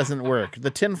 It doesn't work. The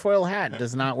tinfoil hat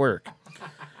does not work.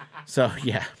 So,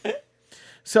 yeah.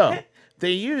 So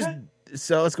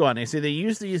let's go on. They say they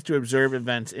use these to observe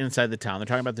events inside the town. They're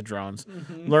talking about the drones.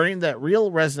 Learning that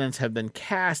real residents have been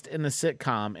cast in the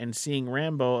sitcom and seeing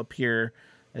Rambo appear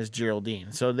as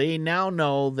Geraldine. So they now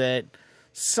know that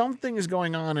something is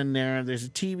going on in there. There's a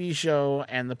TV show,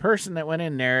 and the person that went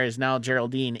in there is now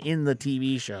Geraldine in the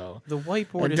TV show. The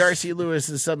whiteboard And Darcy Lewis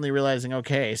is suddenly realizing,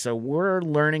 okay, so we're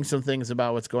learning some things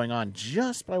about what's going on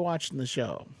just by watching the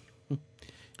show.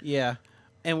 Yeah.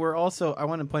 And we're also, I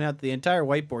want to point out the entire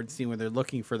whiteboard scene where they're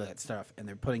looking for that stuff and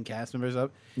they're putting cast members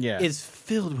up is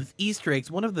filled with Easter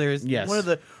eggs. One of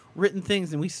the written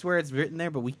things, and we swear it's written there,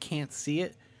 but we can't see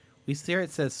it. We swear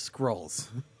it says Skrulls.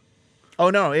 Oh,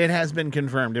 no, it has been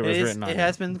confirmed. It was written on it. It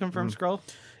has been confirmed, Skrull?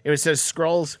 It says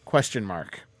Skrulls ?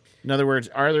 In other words,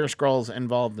 are there Skrulls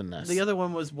involved in this? The other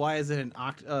one was, why is it an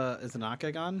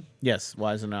octagon? Yes,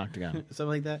 why is it an octagon? Something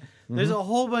like that. There's a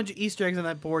whole bunch of Easter eggs on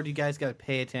that board. You guys got to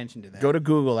pay attention to that. Go to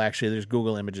Google, actually. There's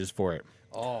Google images for it.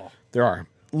 Oh. There are.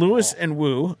 Lewis and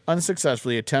Wu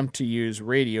unsuccessfully attempt to use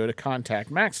radio to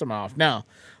contact Maximoff. Now,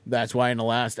 that's why in the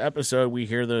last episode we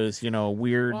hear those,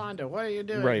 weird... Wanda, what are you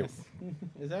doing? Right.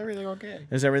 Is everything okay?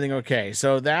 Is everything okay?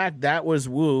 So that was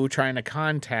Wu trying to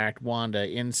contact Wanda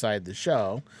inside the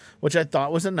show, which I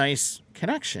thought was a nice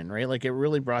connection, right? Like, it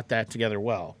really brought that together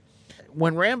well.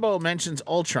 When Rambo mentions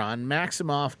Ultron,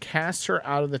 Maximoff casts her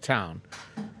out of the town,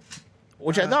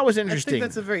 which I thought was interesting. I think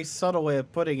that's a very subtle way of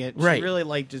putting it. She Right. really,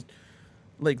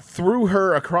 threw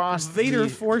her across Vader the,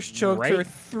 force choked right? her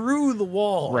through the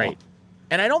wall. Right.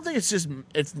 And I don't think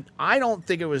I don't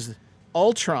think it was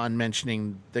Ultron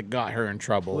mentioning that got her in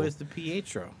trouble. It was the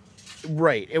Pietro.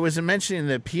 Right. It was a mentioning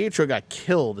that Pietro got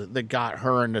killed that got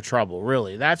her into trouble,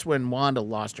 really. That's when Wanda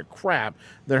lost her crap,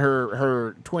 that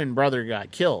her twin brother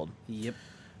got killed. Yep.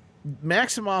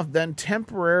 Maximoff then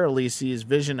temporarily sees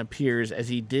Vision appears as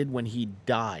he did when he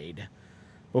died,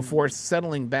 before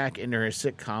settling back into her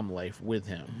sitcom life with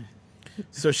him.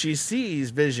 So she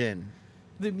sees Vision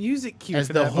The music cue as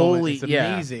for the that holy, moment is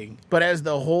amazing. but as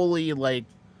the holy, like,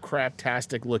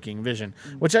 craptastic looking Vision,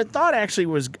 which I thought actually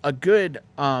was a good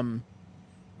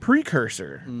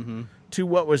precursor to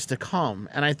what was to come.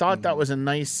 And I thought that was a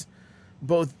nice,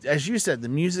 both, as you said, the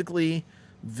musically,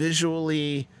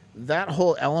 visually, that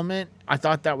whole element, I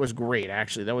thought that was great,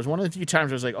 actually. That was one of the few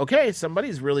times I was like, okay,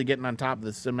 somebody's really getting on top of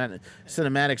the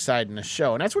cinematic side in the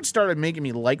show. And that's what started making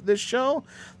me like this show.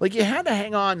 Like, you had to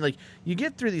hang on. Like, you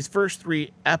get through these first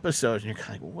 3 episodes, and you're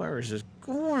kind of like, where is this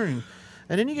going?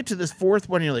 And then you get to this 4th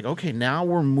one, and you're like, okay, now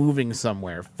we're moving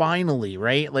somewhere. Finally,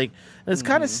 right? Like, and it's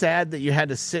kind of sad that you had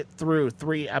to sit through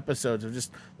 3 episodes of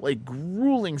just, like,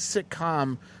 grueling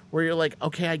sitcom where you're like,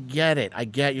 okay, I get it. I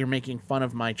get you're making fun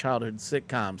of my childhood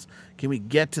sitcoms. Can we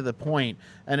get to the point?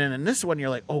 And then in this one, you're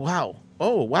like, oh,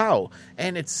 wow.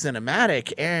 And it's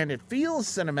cinematic, and it feels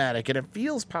cinematic, and it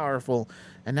feels powerful.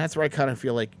 And that's where I kind of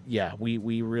feel like, yeah,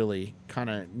 we really kind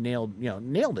of nailed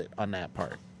it on that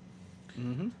part.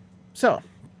 Mm-hmm. So,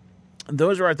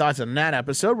 those are our thoughts on that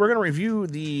episode. We're going to review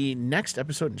the next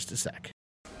episode in just a sec.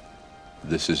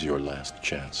 This is your last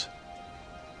chance.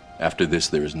 After this,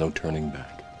 there is no turning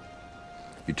back.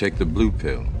 You take the blue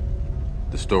pill,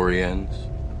 the story ends.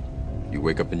 You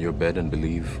wake up in your bed and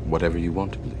believe whatever you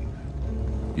want to believe.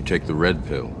 You take the red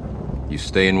pill, you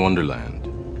stay in Wonderland,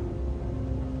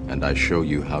 and I show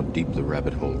you how deep the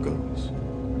rabbit hole goes.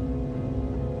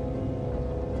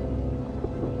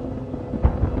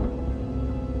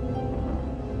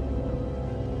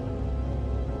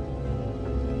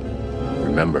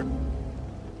 Remember,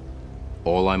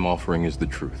 all I'm offering is the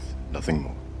truth, nothing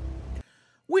more.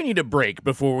 We need a break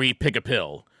before we pick a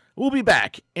pill. We'll be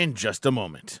back in just a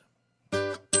moment.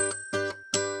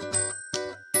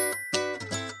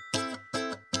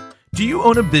 Do you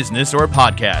own a business or a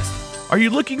podcast? Are you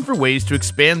looking for ways to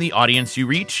expand the audience you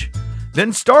reach?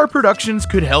 Then Star Productions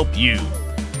could help you.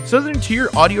 Southern Tier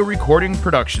Audio Recording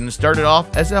Productions started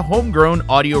off as a homegrown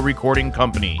audio recording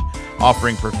company,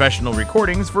 offering professional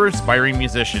recordings for aspiring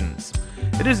musicians.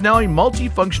 It is now a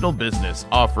multifunctional business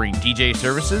offering DJ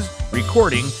services,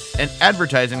 recording, and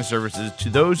advertising services to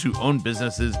those who own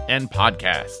businesses and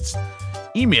podcasts.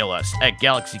 Email us at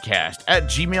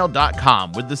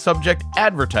galaxycast@gmail.com with the subject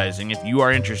advertising if you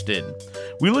are interested.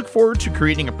 We look forward to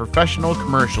creating a professional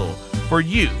commercial for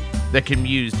you that can be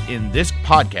used in this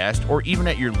podcast or even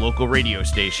at your local radio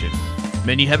station.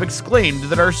 Many have exclaimed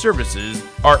that our services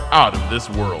are out of this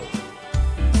world.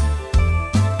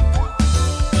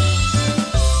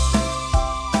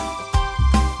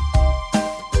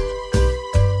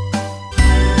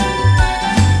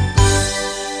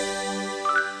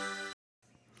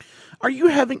 Are you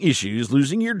having issues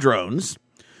losing your drones?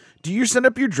 Do you set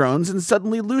up your drones and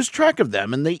suddenly lose track of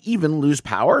them and they even lose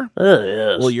power?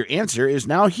 Yes. Well, your answer is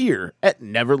now here at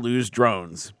Never Lose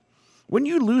Drones. When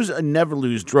you lose a Never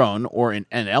Lose drone, or an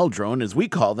NL drone as we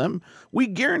call them, we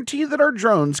guarantee that our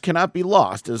drones cannot be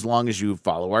lost as long as you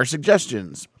follow our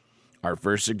suggestions. Our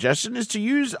first suggestion is to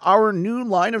use our new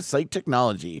line of sight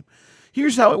technology.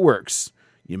 Here's how it works.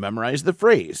 You memorize the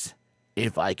phrase,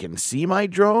 "If I can see my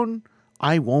drone,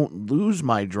 I won't lose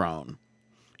my drone."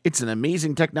 It's an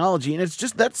amazing technology, and it's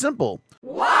just that simple.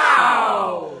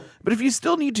 Wow! But if you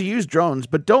still need to use drones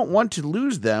but don't want to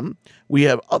lose them, we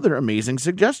have other amazing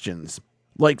suggestions.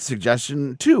 Like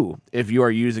suggestion 2, if you are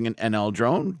using an NL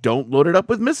drone, don't load it up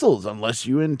with missiles unless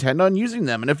you intend on using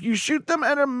them. And if you shoot them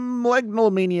at a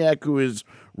megalomaniac who is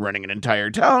running an entire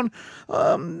town,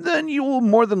 then you will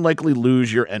more than likely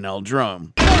lose your NL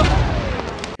drone.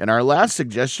 And our last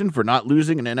suggestion for not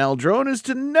losing an NL drone is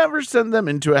to never send them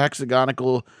into a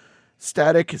hexagonal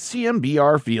static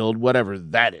CMBR field, whatever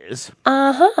that is.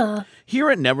 Here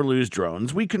at Never Lose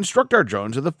Drones, we construct our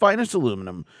drones with the finest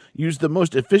aluminum, use the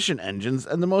most efficient engines,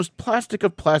 and the most plastic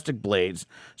of plastic blades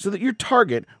so that your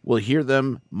target will hear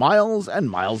them miles and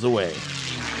miles away.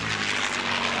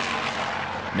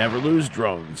 Never lose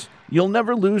drones. You'll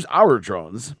never lose our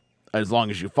drones, as long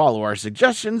as you follow our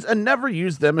suggestions, and never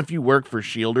use them if you work for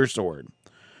Shield or Sword.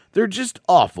 They're just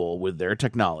awful with their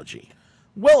technology.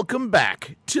 Welcome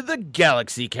back to the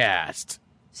Galaxy Cast.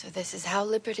 So this is how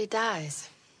Liberty dies.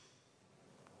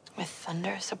 With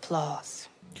thunderous applause.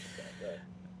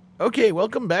 Okay,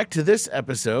 welcome back to this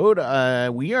episode.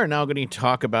 We are now going to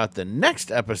talk about the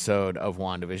next episode of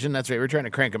WandaVision. That's right, we're trying to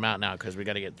crank them out now because we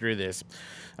got to get through this.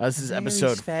 This is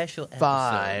episode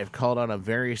 5, called On a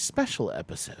Very Special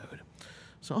Episode.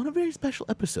 So on a very special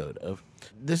episode of...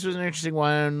 This was an interesting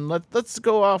one. Let's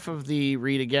go off of the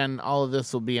read again. All of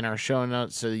this will be in our show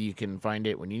notes so you can find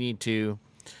it when you need to.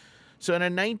 So in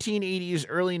a 1980s,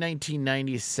 early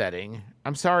 1990s setting,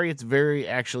 I'm sorry, it's very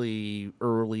actually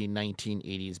early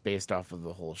 1980s based off of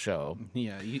the whole show.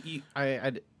 Yeah,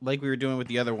 I like we were doing with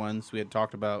the other ones. We had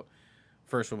talked about,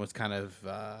 first one was kind of...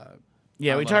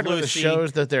 yeah, we talked about the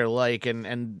shows that they're like,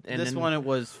 and this one, it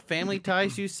was Family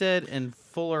Ties, you said, and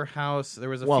Fuller House. There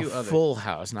was a few others. Full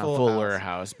House, not Fuller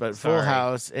House, but Sorry. Full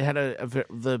House. It had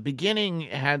the beginning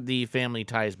had the Family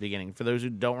Ties beginning. For those who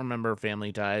don't remember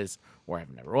Family Ties or have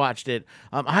never watched it,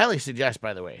 I highly suggest.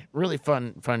 By the way, really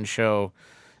fun show.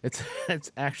 It's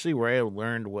actually where I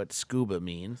learned what scuba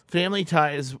means. Family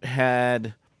Ties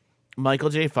had Michael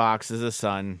J. Fox as a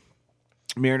son,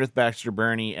 Meredith Baxter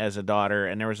Birney as a daughter,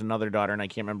 and there was another daughter, and I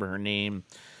can't remember her name.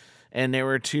 And there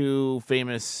were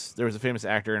there was a famous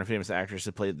actor and a famous actress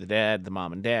that played the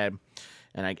mom and dad.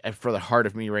 And I, for the heart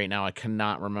of me right now, I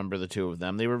cannot remember the two of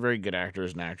them. They were very good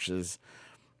actors and actresses.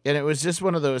 And it was just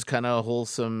one of those kind of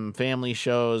wholesome family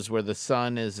shows where the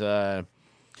son is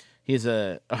he's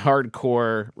a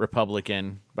hardcore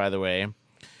Republican, by the way,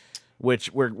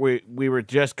 which we were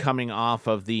just coming off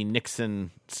of the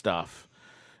Nixon stuff.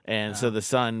 And so the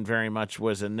son very much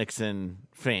was a Nixon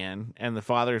fan, and the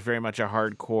father is very much a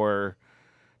hardcore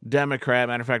Democrat.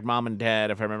 Matter of fact, mom and dad,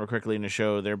 if I remember correctly in the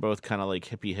show, they're both kind of like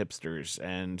hippie hipsters.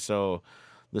 And so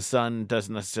the son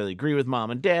doesn't necessarily agree with mom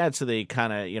and dad, so they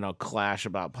kind of, clash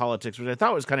about politics, which I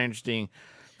thought was kind of interesting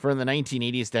for in the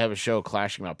 1980s to have a show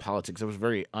clashing about politics. It was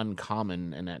very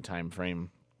uncommon in that time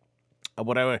frame.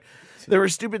 There were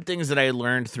stupid things that I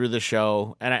learned through the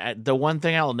show, and the one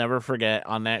thing I'll never forget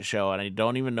on that show, and I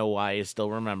don't even know why I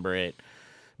still remember it.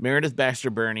 Meredith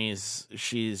Baxter Birney's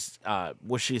she's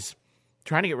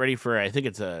trying to get ready for, I think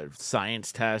it's a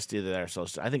science test,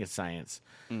 I think it's science,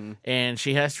 and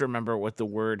she has to remember what the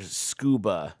word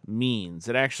scuba means.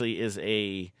 It actually is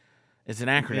it's an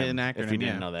acronym. If you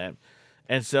didn't know that,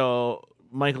 and so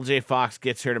Michael J. Fox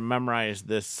gets her to memorize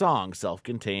this song,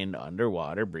 Self-Contained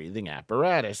Underwater Breathing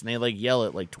Apparatus. And they yell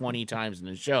it 20 times in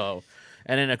the show.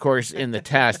 And then, of course, in the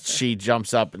test, she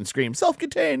jumps up and screams,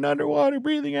 "Self-contained underwater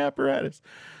breathing apparatus."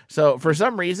 So for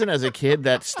some reason, as a kid,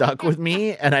 that stuck with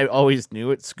me, and I always knew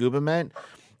what scuba meant.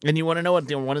 And you want to know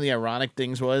what one of the ironic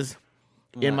things was?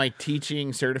 What? In my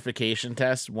teaching certification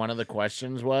test, one of the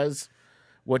questions was,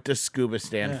 "What does scuba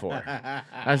stand for?" I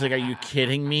was like, "Are you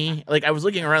kidding me?" Like, I was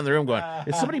looking around the room going,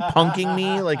 "Is somebody punking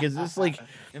me? Like, is this like...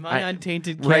 Am I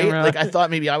untainted right?" camera? Like, I thought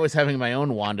maybe I was having my own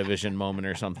WandaVision moment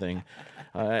or something.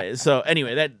 So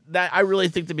anyway, that I really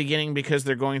think the beginning, because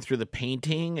they're going through the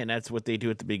painting, and that's what they do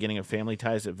at the beginning of Family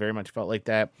Ties. It very much felt like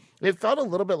that. It felt a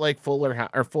little bit like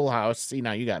Full House. See,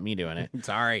 now you got me doing it.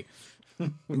 Sorry.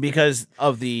 Because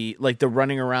of the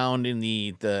running around in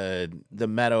the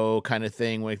meadow kind of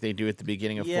thing, like they do at the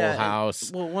beginning of Full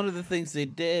House. Well, one of the things they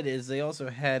did is they also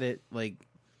had it like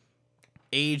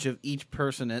age of each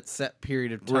person at set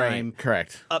period of time, right?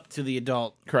 Correct. Up to the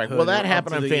adult. Correct. Well, that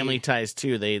happened on Family Ties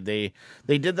too. They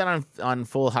did that on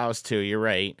Full House too. You're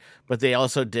right, but they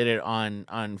also did it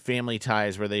on Family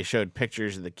Ties, where they showed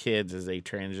pictures of the kids as they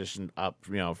transitioned up,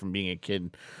 from being a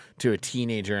kid to a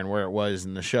teenager, and where it was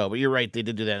in the show. But you're right, they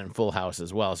did do that in Full House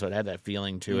as well, so it had that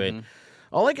feeling to it.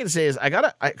 All I can say is I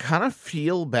kind of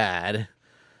feel bad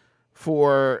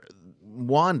for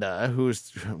Wanda,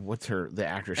 what's the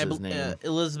actress's name?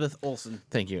 Elizabeth Olsen.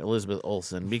 Thank you, Elizabeth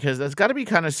Olsen, because that's got to be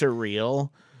kind of surreal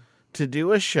to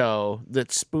do a show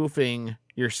that's spoofing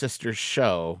your sister's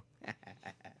show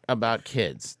about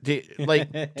kids. That's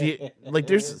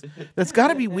got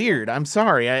to be weird. I'm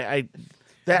sorry, I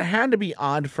that had to be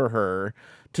odd for her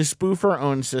to spoof her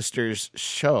own sister's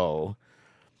show.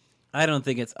 I don't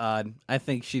think it's odd. I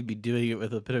think she'd be doing it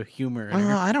with a bit of humor.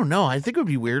 I don't know. I think it would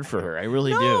be weird for her. I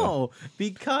really do. No,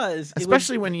 because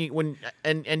especially when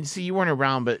see, you weren't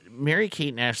around, but Mary-Kate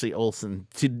and Ashley Olsen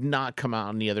did not come out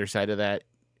on the other side of that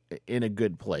in a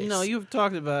good place. No, you've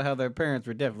talked about how their parents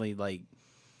were definitely like.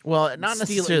 Well, not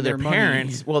necessarily their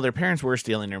parents. Money. Well, their parents were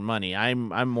stealing their money.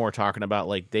 I'm more talking about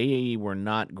like they were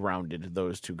not grounded,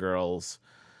 those two girls,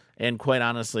 and quite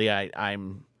honestly,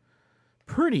 I'm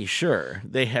pretty sure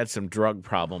they had some drug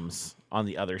problems on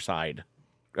the other side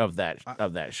of that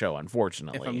show.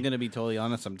 Unfortunately, if I'm going to be totally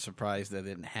honest, I'm surprised they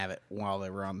didn't have it while they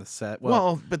were on the set.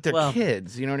 Well, but they're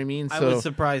kids, you know what I mean? So I was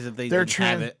surprised that they didn't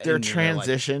have it. Their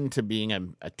transition to being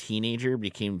a teenager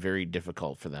became very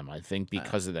difficult for them, I think,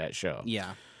 because of that show.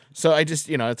 Yeah. So I just,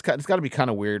 it's got to be kind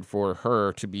of weird for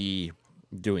her to be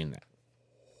doing that.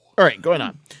 All right, going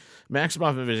on.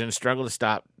 Maximoff and Vision struggle to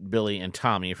stop Billy and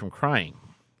Tommy from crying.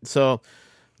 So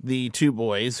the two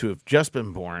boys who have just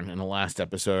been born in the last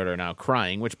episode are now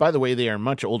crying, which, by the way, they are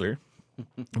much older.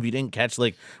 If you didn't catch,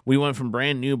 we went from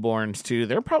brand newborns to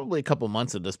they're probably a couple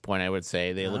months at this point, I would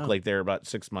say. They look like they're about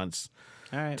 6 months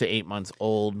to 8 months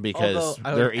old, because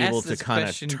they're able to kind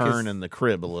of turn in the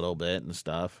crib a little bit and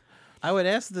stuff. I would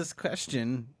ask this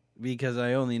question because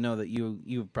I only know that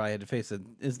you probably had to face it.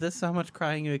 Is this how much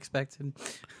crying you expected?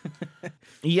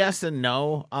 Yes and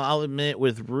no. I'll admit,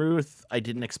 with Ruth, I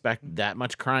didn't expect that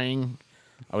much crying.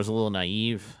 I was a little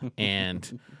naive,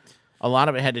 and a lot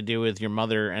of it had to do with your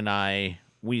mother and I.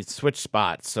 We switched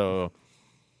spots, so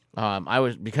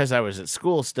because I was at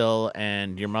school still,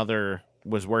 and your mother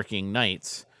was working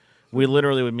nights. We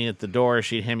literally would meet at the door.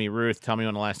 She'd hand me Ruth, tell me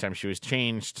when the last time she was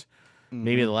changed.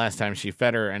 Maybe the last time she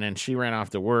fed her, and then she ran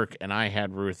off to work, and I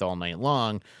had Ruth all night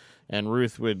long, and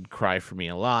Ruth would cry for me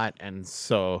a lot, and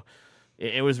so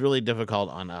it was really difficult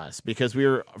on us, because we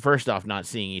were, first off, not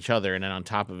seeing each other, and then on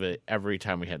top of it, every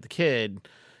time we had the kid,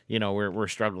 we're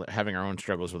struggling, having our own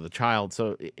struggles with the child,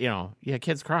 so,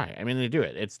 kids cry. I mean, they do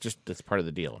it. It's part of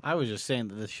the deal. I was just saying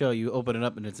that the show, you open it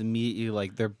up, and it's immediately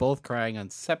like they're both crying on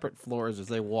separate floors as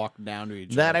they walk down to each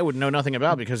other. That I would know nothing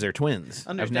about because they're twins.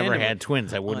 I've never had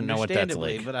twins. I wouldn't know what that's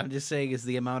like. But I'm just saying is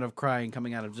the amount of crying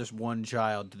coming out of just one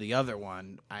child to the other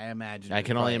one, I imagine. I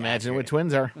can only imagine what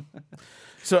twins are.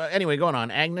 So anyway, going on,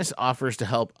 Agnes offers to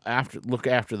help look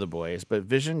after the boys, but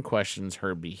Vision questions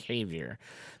her behavior.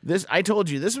 I told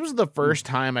you, this was the first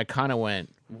time I kind of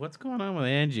went, what's going on with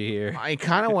Angie here? I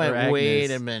kind of went,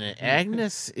 wait a minute.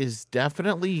 Agnes is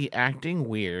definitely acting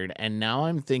weird, and now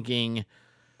I'm thinking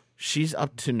she's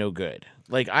up to no good.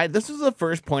 This was the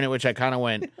first point at which I kind of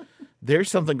went,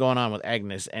 there's something going on with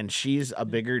Agnes, and she's a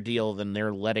bigger deal than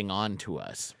they're letting on to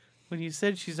us. When you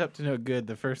said she's up to no good,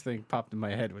 the first thing popped in my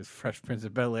head was Fresh Prince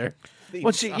of Bel-Air.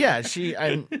 Well,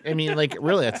 I mean,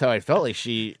 really, that's how I felt. Like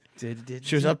she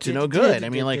was up to no good. I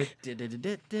mean,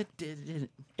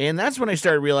 and that's when I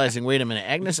started realizing, wait a minute,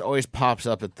 Agnes always pops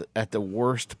up at the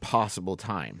worst possible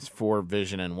times for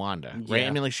Vision and Wanda, right? Yeah. I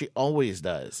mean, she always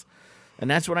does.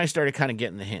 And that's when I started kind of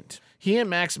getting the hint. He and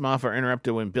Maximoff are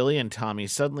interrupted when Billy and Tommy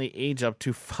suddenly age up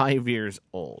to 5 years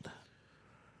old.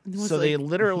 So they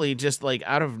literally just, like,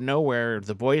 out of nowhere,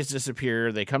 the boys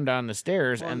disappear. They come down the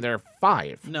stairs, and they're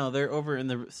 5. No, they're over in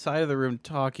the side of the room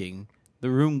talking.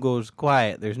 The room goes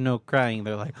quiet. There's no crying.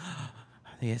 They're like,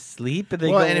 are they asleep? And they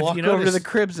walk over to the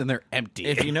cribs, and they're empty.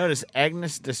 If you notice,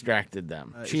 Agnes distracted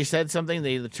them. She said something.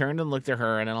 They turned and looked at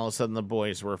her, and then all of a sudden the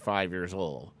boys were 5 years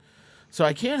old. So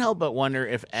I can't help but wonder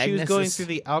if Agnes she was going through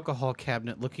the alcohol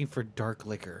cabinet looking for dark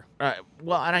liquor.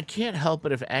 Well, and I can't help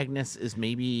but if Agnes is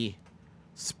maybe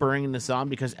spurring this on,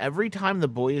 because every time the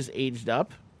boys aged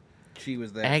up, she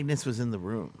was there. Agnes was in the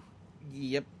room.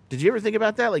 Yep. Did you ever think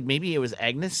about that? Like, maybe it was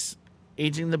Agnes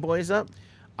aging the boys up?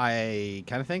 I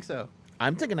kind of think so.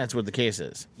 I'm thinking that's what the case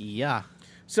is. Yeah.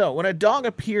 So, when a dog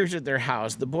appears at their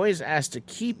house, the boys ask to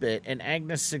keep it, and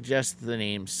Agnes suggests the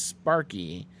name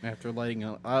Sparky. After lighting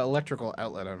an electrical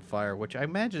outlet on fire, which I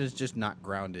imagine is just not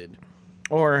grounded.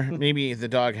 Or maybe the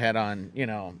dog had on,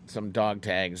 some dog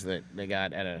tags that they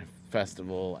got at a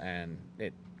festival, and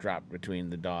it dropped between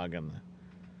the dog and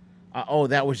the... oh,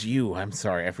 that was you. I'm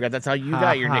sorry. I forgot that's how you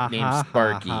got your nickname,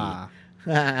 Sparky.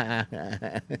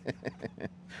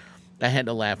 I had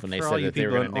to laugh when they said that they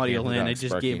were going to nickname the dog I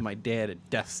just Sparky. gave my dad a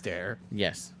death stare.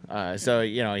 Yes. So,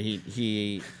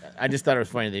 he I just thought it was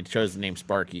funny they chose the name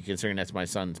Sparky, considering that's my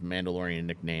son's Mandalorian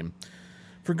nickname.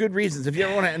 For good reasons. If you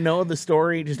ever want to know the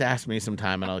story, just ask me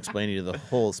sometime, and I'll explain to you the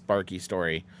whole Sparky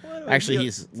story. Actually,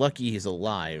 he's lucky he's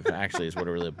alive, actually, is what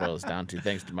it really boils down to.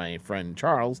 Thanks to my friend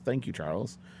Charles. Thank you,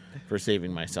 Charles, for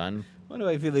saving my son. Why do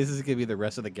I feel this is going to be the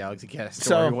rest of the Galaxy Cast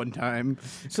story one time?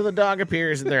 So the dog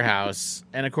appears at their house,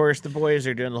 and of course the boys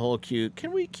are doing the whole cute,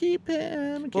 can we keep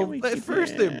him? At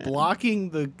first they're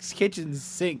blocking the kitchen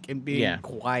sink and being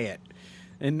quiet.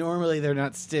 And normally they're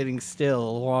not sitting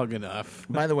still long enough.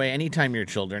 By the way, anytime your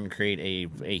children create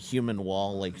a human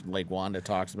wall like Wanda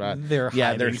talks about, they're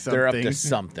up to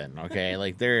something, okay?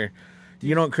 Like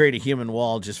you don't create a human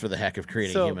wall just for the heck of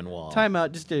creating a human wall. Time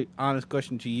out, just an honest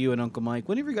question to you and Uncle Mike.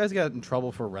 Whenever you guys got in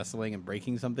trouble for wrestling and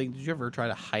breaking something, did you ever try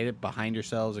to hide it behind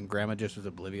yourselves and Grandma just was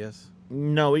oblivious?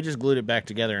 No, we just glued it back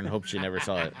together and hoped she never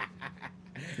saw it.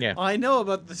 Yeah. I know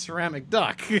about the ceramic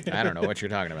duck. I don't know what you're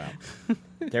talking about.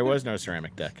 There was no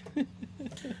ceramic duck.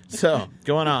 So,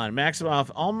 going on, Maximoff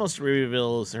almost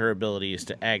reveals her abilities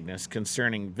to Agnes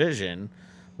concerning Vision,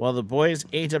 while the boys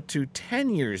age up to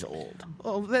 10 years old.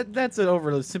 Well, that's an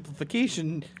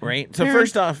oversimplification. Right? So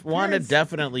first off, Wanda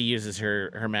definitely uses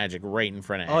her magic right in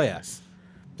front of Agnes. Oh,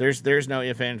 yes. There's no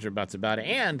ifs, ands, or buts about it.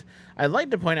 And I'd like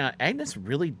to point out, Agnes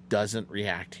really doesn't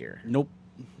react here. Nope.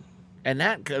 And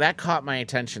that caught my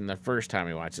attention the first time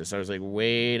we watched this. I was like,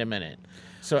 wait a minute.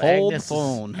 So Hold the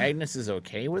phone. Agnes is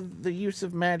okay with the use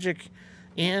of magic,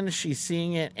 and she's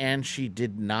seeing it, and she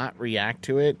did not react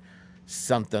to it.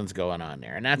 Something's going on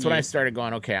there. And that's when I started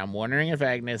going, okay, I'm wondering if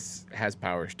Agnes has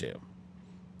powers too.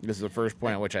 This is the first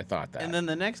point at which I thought that. And then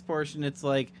the next portion, it's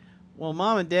like, well,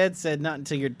 Mom and Dad said not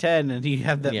until you're 10, and you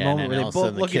have that moment where they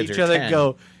both look at each other and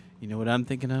go, you know what I'm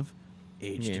thinking of?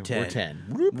 Age to 10.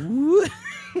 We're 10.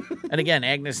 And again,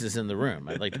 Agnes is in the room.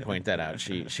 I'd like to point that out.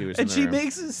 She was in the room. And she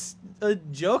makes a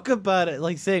joke about it,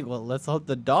 like saying, well, let's hope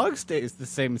the dog stays the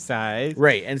same size.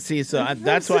 Right. And see, so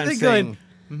that's why I'm saying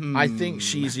I think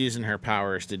she's using her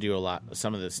powers to do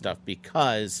some of this stuff,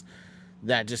 because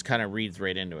that just kind of reads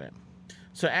right into it.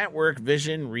 So at work,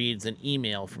 Vision reads an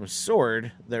email from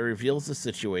Sword that reveals the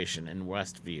situation in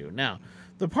Westview. Now,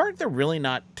 the part they're really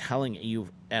not telling you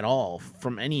at all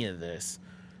from any of this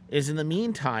is, in the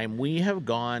meantime, we have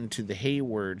gone to the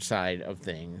Hayward side of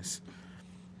things,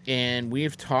 and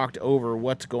we've talked over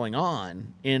what's going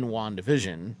on in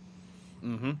WandaVision.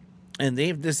 Mm-hmm. And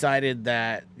they've decided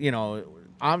that,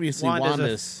 obviously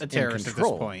Wanda's a terrorist in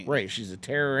control. at this point. Right, she's a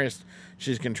terrorist.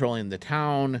 She's controlling the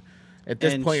town. At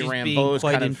this point, she's Rambeau's being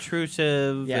quite kind of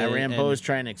intrusive. Yeah, Rambeau's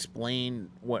trying to explain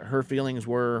what her feelings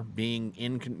were, being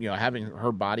having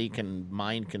her body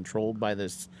mind controlled by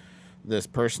this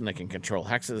person that can control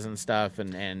hexes and stuff,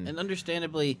 and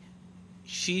understandably,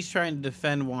 she's trying to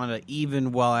defend Wanda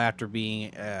even while after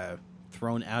being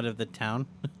thrown out of the town.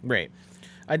 Right.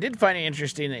 I did find it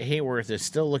interesting that Hayworth is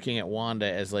still looking at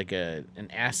Wanda as like an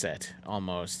asset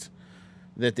almost,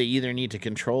 that they either need to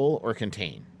control or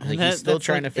contain. Like he's still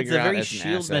trying to figure out as an It's a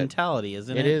very S.H.I.E.L.D. mentality,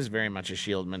 isn't it? It is very much a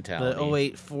S.H.I.E.L.D. mentality. The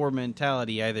 084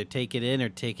 mentality, either take it in or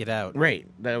take it out. Right.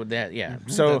 That yeah.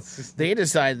 So they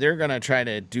decide they're going to try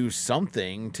to do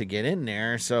something to get in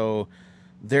there. So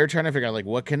they're trying to figure out, like,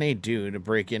 what can they do to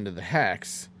break into the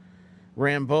hex.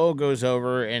 Rambeau goes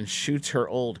over and shoots her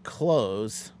old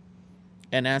clothes.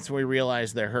 And that's when we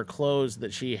realize that her clothes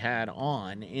that she had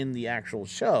on in the actual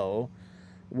show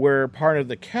were part of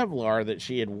the Kevlar that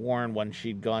she had worn when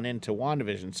she'd gone into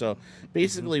WandaVision. So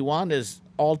basically, Wanda's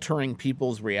altering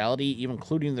people's reality, even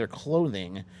including their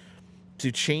clothing,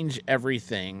 to change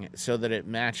everything so that it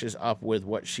matches up with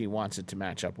what she wants it to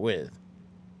match up with.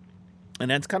 And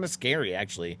that's kind of scary,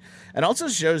 actually. It also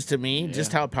shows to me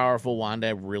just how powerful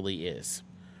Wanda really is.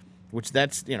 Which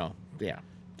that's, yeah.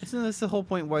 Isn't this the whole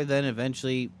point where then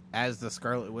eventually, as the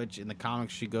Scarlet Witch in the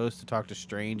comics, she goes to talk to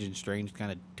Strange, and Strange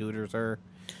kind of tutors her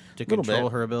to control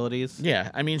her abilities?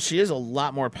 Yeah, I mean, she is a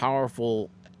lot more powerful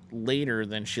later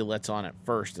than she lets on at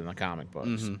first in the comic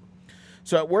books. Mm-hmm.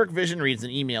 So at work, Vision reads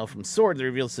an email from SWORD that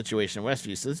reveals the situation in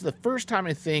Westview. So this is the first time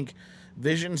I think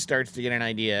Vision starts to get an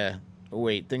idea,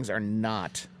 wait, things are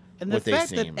not and the what they fact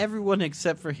seem. that everyone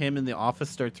except for him in the office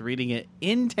starts reading it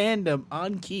in tandem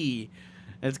on key,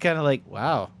 it's kind of like,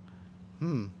 wow.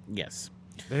 Yes.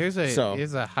 There's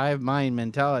a hive mind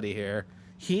mentality here.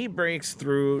 He breaks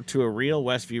through to a real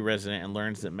Westview resident and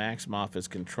learns that Maximoff is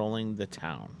controlling the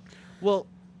town. Well,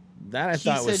 that I he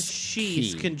thought was said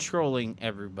she's key. Controlling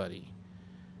everybody.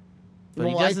 But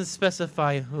Well, he doesn't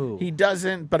specify who. He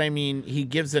doesn't, but I mean, he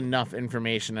gives enough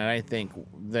information that I think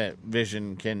that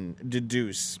Vision can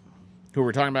deduce who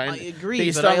we're talking about. I agree,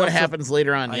 based but on what happens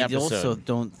later on in the I episode. also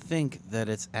don't think that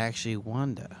it's actually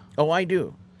Wanda. Oh, I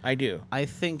do. I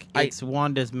think it's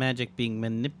Wanda's magic being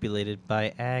manipulated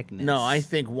by Agnes. No, I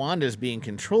think Wanda's being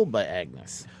controlled by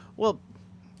Agnes. Well,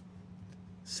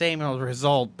 same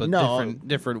result, but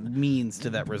different means to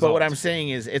that result. But what I'm saying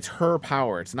is it's her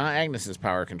power. It's not Agnes's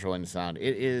power controlling the sound.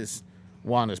 It is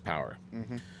Wanda's power.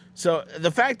 Mm-hmm. So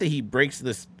the fact that he breaks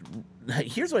this...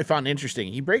 Here's what I found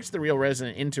interesting. He breaks the real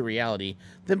resident into reality,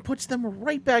 then puts them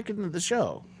right back into the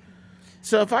show.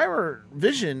 So if I were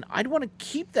Vision, I'd want to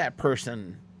keep that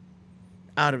person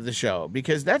out of the show,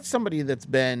 because that's somebody that's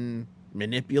been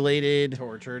manipulated,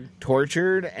 tortured,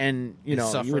 and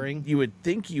suffering. You would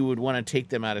think you would want to take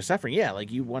them out of suffering. Yeah, like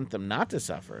you want them not to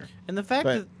suffer. And the fact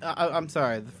that I'm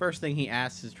sorry, the first thing he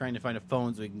asks is trying to find a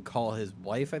phone so he can call his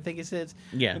wife. I think he says.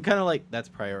 Yeah, I'm kind of like, that's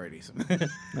priorities.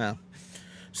 No.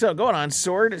 So going on,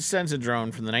 SWORD sends a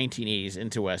drone from the 1980s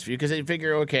into Westview because they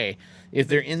figure, okay, if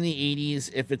they're in the 80s,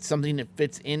 if it's something that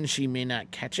fits in, she may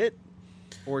not catch it.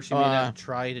 Or she may not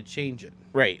try to change it.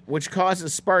 Right, which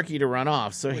causes Sparky to run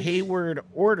off. So Hayward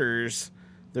orders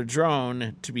the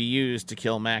drone to be used to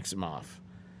kill Maximoff.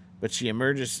 But she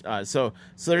emerges... So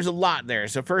there's a lot there.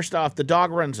 So first off, the dog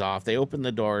runs off. They open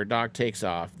the door. Dog takes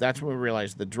off. That's when we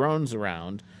realize the drone's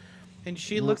around. And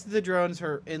she looks at the drones.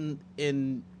 In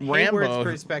Rambo, Hayward's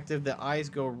perspective, the eyes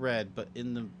go red. But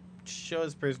in the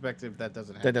show's perspective, that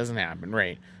doesn't happen. That doesn't happen,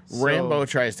 right. So, Rambo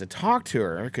tries to talk to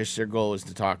her because their goal is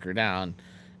to talk her down.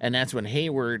 And that's when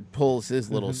Hayward pulls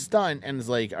his little stunt and is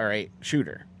like, all right, shoot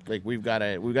her. Like, we've got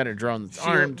a drone that's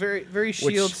armed. Very, very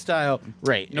Shield style.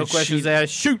 Right. No questions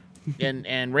asked. Shoot!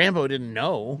 And Rambo didn't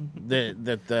know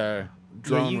that the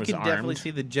drone was armed. You can definitely see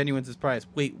the genuine surprise.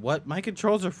 Wait, what? My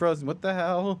controls are frozen. What the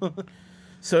hell?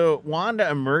 So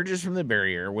Wanda emerges from the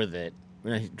barrier with it,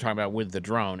 talking about with the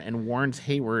drone, and warns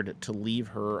Hayward to leave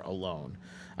her alone.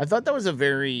 I thought that was a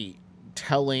very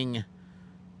telling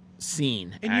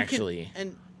scene, actually.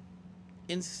 And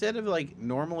instead of like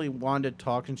normally Wanda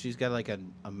talks and she's got like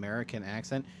an American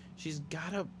accent, she's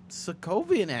got a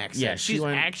Sokovian accent. Yeah, she's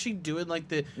actually doing like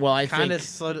the I kind of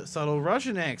think, subtle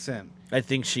Russian accent. I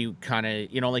think she kind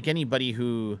of, like anybody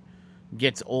who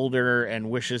gets older and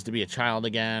wishes to be a child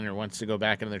again or wants to go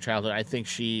back into their childhood, I think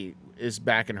she is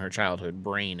back in her childhood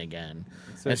brain again.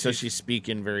 So she's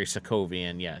speaking very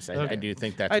Sokovian, yes. I do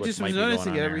think that's what might be going on. I just was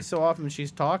noticing it every so often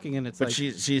she's talking and it's but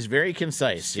she's very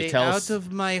concise. Stay she tells, out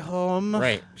of my home.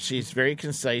 Right. She's very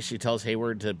concise. She tells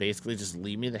Hayward to basically just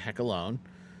leave me the heck alone.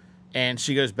 And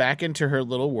she goes back into her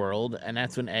little world, and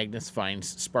that's when Agnes finds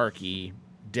Sparky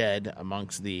dead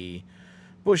amongst the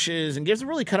bushes and gives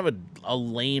really kind of a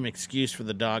lame excuse for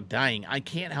the dog dying. I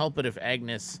can't help it if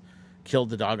Agnes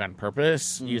killed the dog on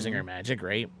purpose using her magic,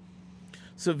 right?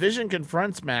 So Vision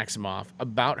confronts Maximoff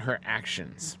about her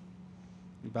actions.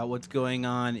 About what's going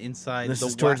on inside this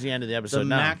is towards the end of the episode.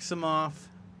 The Maximoff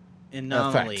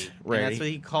anomaly. Effect, right? And that's what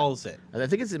he calls it. I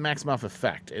think it's the Maximoff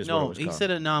effect. What it was he called.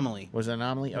 said anomaly. Was it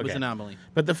anomaly? Okay. It was anomaly.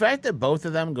 But the fact that both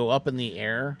of them go up in the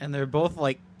air and they're both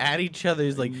like at each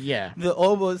other's like yeah, the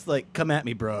almost like come at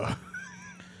me, bro.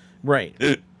 Right.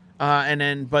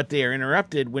 But they are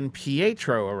interrupted when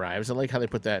Pietro arrives. I like how they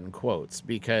put that in quotes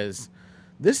because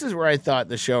this is where I thought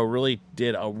the show really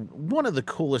did one of the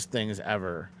coolest things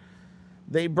ever.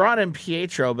 They brought in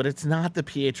Pietro, but it's not the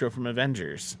Pietro from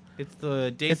Avengers. It's the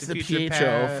Days of Future Pietro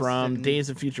Past from Days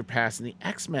of Future Past and the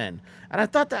X-Men. And I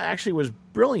thought that actually was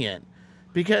brilliant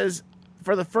because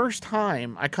for the first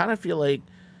time, I kind of feel like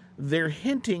they're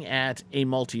hinting at a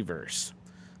multiverse.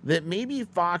 That maybe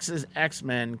Fox's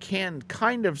X-Men can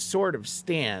kind of sort of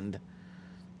stand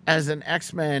as an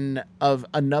X-Men of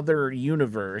another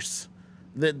universe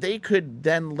that they could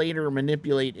then later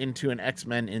manipulate into an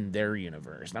X-Men in their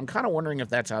universe. And I'm kind of wondering if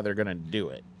that's how they're going to do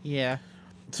it. Yeah.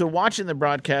 So watching the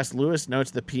broadcast, Lewis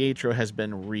notes that Pietro has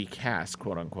been recast,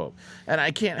 quote unquote. And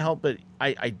I can't help but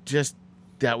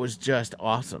that was just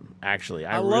awesome, actually.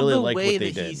 I really like what they did. I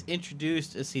love the way that he's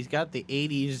introduced as he's got the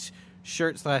 80s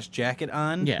shirt/jacket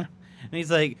on. Yeah. And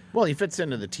he's like... Well, he fits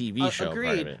into the TV show agreed,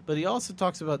 part of it. But he also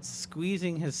talks about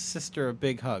squeezing his sister a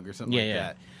big hug or something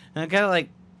that. And I'm kind of like...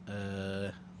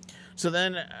 So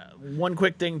then, one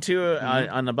quick thing, too,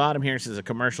 on the bottom here, it says a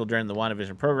commercial during the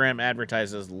WandaVision program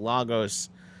advertises Lagos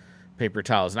paper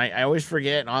towels. And I always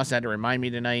forget, and Austin had to remind me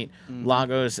tonight,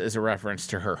 Lagos is a reference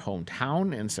to her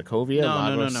hometown in Sokovia.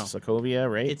 No.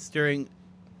 Sokovia, right? It's during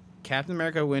Captain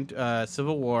America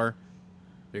Civil War.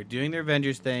 They're doing their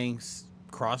Avengers things.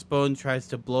 Crossbones tries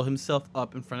to blow himself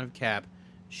up in front of Cap.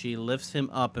 She lifts him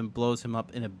up and blows him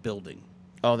up in a building.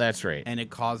 Oh, that's right. And it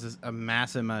causes a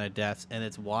massive amount of deaths, and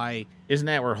it's why... Isn't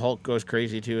that where Hulk goes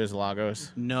crazy, too, is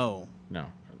Lagos? No.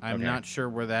 I'm not sure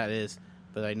where that is,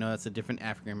 but I know that's a different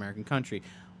African-American country.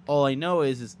 All I know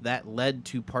is that led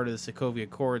to part of the Sokovia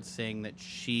Accords saying that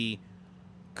she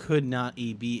could not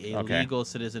be a legal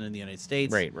citizen in the United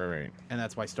States. Right. And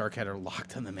that's why Stark had her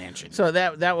locked in the mansion. So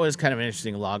that was kind of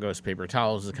interesting. Lagos paper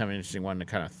towels is kind of an interesting one to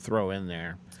kind of throw in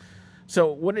there.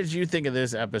 So what did you think of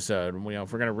this episode? If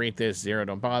we're going to rate this 0,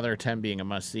 don't bother, 10 being a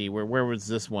must-see, where was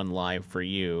this one live for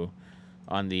you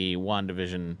on the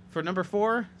WandaVision? For number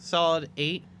 4, solid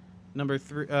 8. Number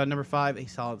 5, a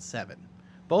solid 7.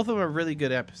 Both of them are really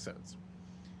good episodes.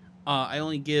 I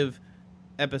only give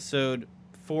episode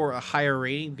 4 a higher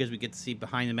rating because we get to see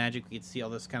behind the magic. We get to see all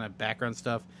this kind of background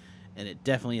stuff, and it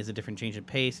definitely is a different change in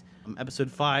pace.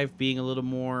 Episode 5 being a little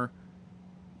more...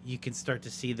 You can start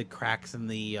to see the cracks in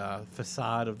the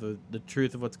facade of the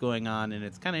truth of what's going on, and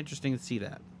it's kind of interesting to see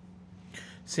that.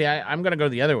 See, I'm going to go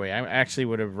the other way. I actually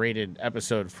would have rated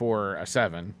episode 4 a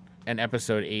 7 and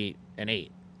episode 8 an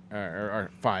 8. Or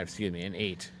 5, excuse me, an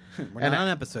 8. We're not on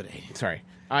episode 8. Sorry.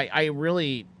 I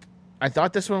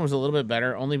thought this one was a little bit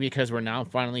better, only because we're now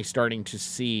finally starting to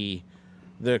see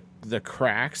the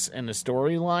cracks in the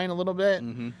storyline a little bit.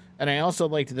 Mm-hmm. And I also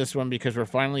liked this one because we're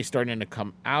finally starting to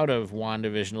come out of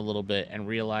WandaVision a little bit and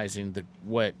realizing that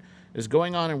what is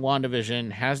going on in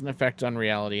WandaVision has an effect on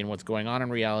reality, and what's going on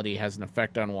in reality has an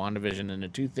effect on WandaVision, and the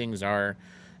two things are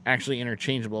actually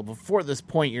interchangeable. Before this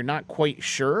point, you're not quite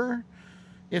sure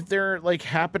if they're like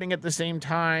happening at the same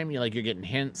time. You're getting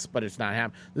hints, but it's not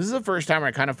happening. This is the first time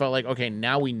I kind of felt like, okay,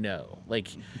 now we know. Like,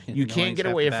 you can't get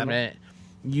away from it.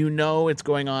 You know it's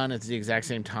going on at the exact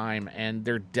same time, and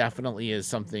there definitely is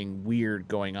something weird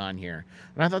going on here.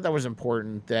 And I thought that was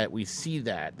important that we see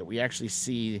that we actually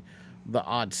see the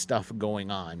odd stuff going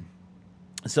on.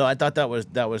 So I thought that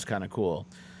was kind of cool.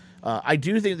 I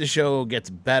do think the show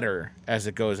gets better as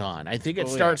it goes on. I think it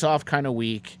starts off kind of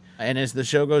weak, and as the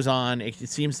show goes on, it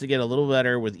seems to get a little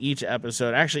better with each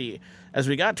episode. Actually, as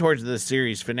we got towards the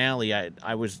series finale,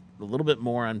 I was a little bit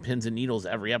more on pins and needles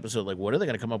every episode. Like, what are they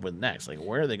going to come up with next? Like,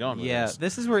 where are they going with this? Yeah,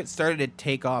 this is where it started to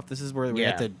take off. This is where we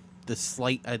had the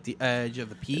slight at the edge of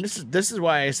the peak. This is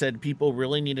why I said people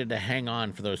really needed to hang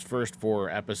on for those first 4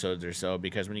 episodes or so,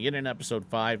 because when you get in episode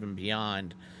 5 and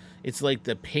beyond, it's like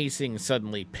the pacing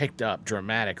suddenly picked up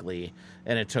dramatically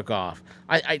and it took off.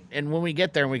 And when we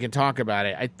get there and we can talk about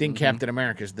it, I think Captain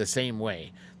America is the same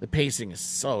way. The pacing is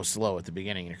so slow at the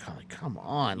beginning. You're kind of like, come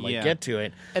on, get to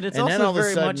it. And it's also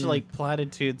very much like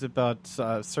platitudes about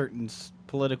certain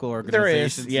political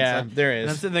organizations. There is. And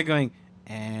I'm sitting there going,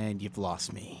 and you've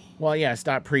lost me. Well, yeah,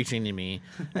 stop preaching to me.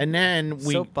 And then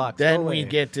we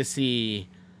get to see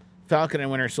Falcon and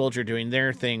Winter Soldier doing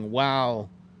their thing while,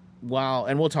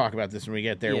 and we'll talk about this when we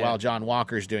get there, while John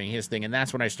Walker's doing his thing, and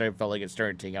that's when I felt like it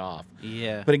started to take off.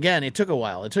 Yeah. But again, it took a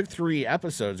while. It took 3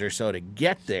 episodes or so to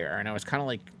get there, and I was kind of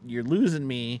like, you're losing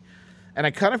me. And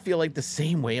I kind of feel like the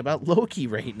same way about Loki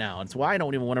right now. It's why I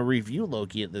don't even want to review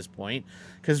Loki at this point,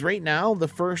 because right now, the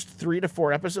first 3 to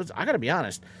 4 episodes, I got to be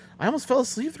honest, I almost fell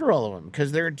asleep through all of them,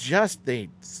 because they're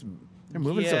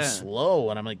moving so slow,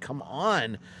 and I'm like, come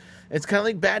on. It's kind of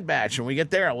like Bad Batch. When we get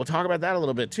there, we'll talk about that a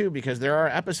little bit too, because there are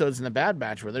episodes in the Bad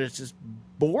Batch where it's just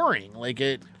boring.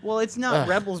 Well, it's not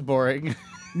Rebels boring.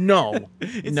 No,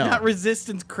 it's not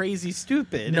Resistance crazy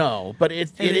stupid. No, but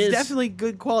it is definitely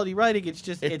good quality writing. It's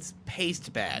just it's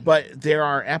paced bad. But there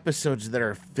are episodes that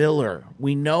are filler.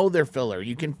 We know they're filler.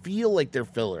 You can feel like they're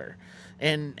filler.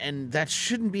 And that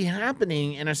shouldn't be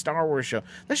happening in a Star Wars show.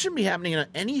 That shouldn't be happening in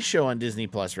any show on Disney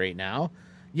Plus right now.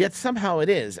 Yet somehow it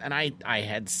is. And I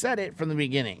had said it from the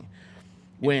beginning.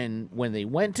 When they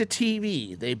went to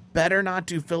TV, they better not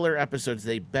do filler episodes.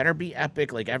 They better be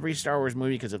epic like every Star Wars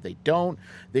movie, because if they don't,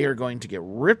 they are going to get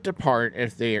ripped apart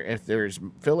if there's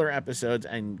filler episodes.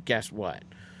 And guess what?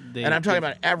 And I'm talking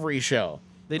about every show.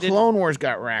 Clone Wars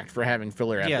got racked for having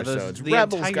filler episodes.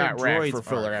 Rebels got racked for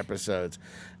filler episodes.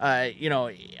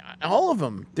 All of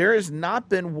them. There has not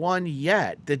been one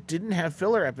yet that didn't have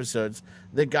filler episodes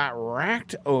that got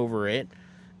racked over it.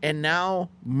 And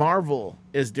now Marvel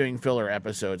is doing filler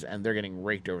episodes, and they're getting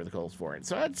raked over the coals for it.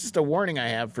 So that's just a warning I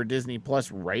have for Disney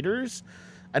Plus writers.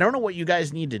 I don't know what you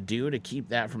guys need to do to keep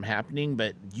that from happening,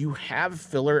 but you have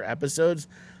filler episodes.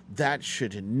 That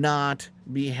should not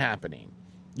be happening.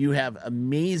 You have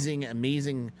amazing,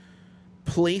 amazing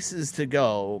places to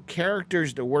go,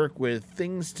 characters to work with,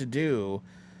 things to do.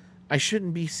 I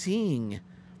shouldn't be seeing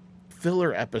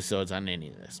filler episodes on any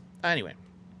of this. Anyway.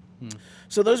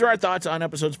 So those are our thoughts on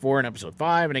episodes 4 and episode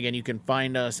 5. And again, you can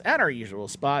find us at our usual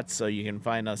spots. So you can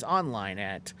find us online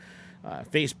at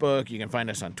Facebook. You can find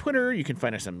us on Twitter. You can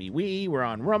find us on MeWe. We're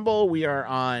on Rumble. We are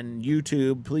on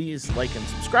YouTube. Please like and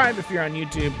subscribe if you're on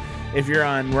YouTube. If you're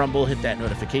on Rumble, hit that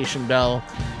notification bell.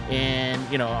 And,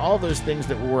 all those things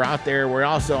that we're out there. We're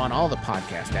also on all the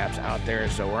podcast apps out there.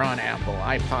 So we're on Apple,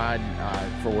 iPod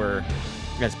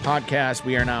as podcasts.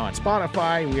 We are now on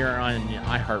Spotify. We are on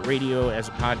iHeartRadio as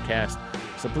a podcast.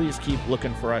 So please keep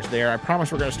looking for us there. I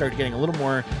promise we're going to start getting a little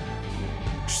more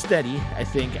steady, I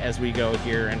think, as we go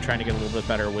here and trying to get a little bit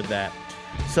better with that.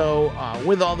 So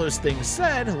with all those things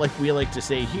said, like we like to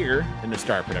say here in the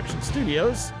Star Production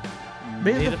Studios,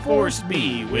 may the Force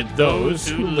be with those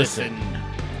who listen.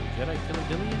 Jedi Killer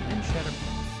Dillion and Shatterpoint.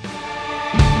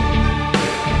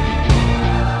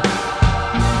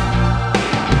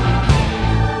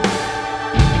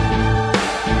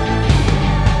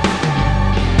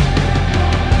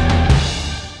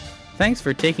 Thanks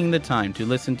for taking the time to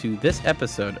listen to this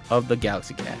episode of the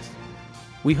Galaxy Cast.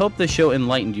 We hope the show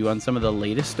enlightened you on some of the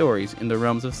latest stories in the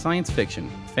realms of science fiction,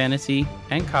 fantasy,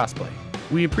 and cosplay.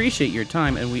 We appreciate your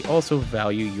time, and we also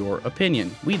value your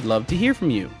opinion. We'd love to hear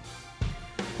from you.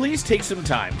 Please take some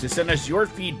time to send us your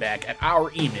feedback at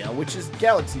our email, which is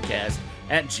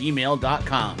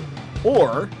galaxycast@gmail.com.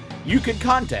 Or you can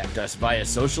contact us via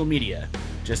social media.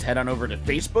 Just head on over to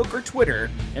Facebook or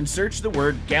Twitter and search the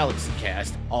word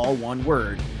GalaxyCast, all one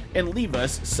word, and leave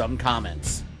us some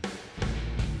comments.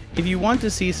 If you want to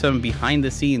see some behind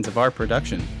the scenes of our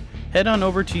production, head on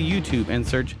over to YouTube and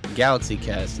search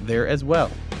GalaxyCast there as well.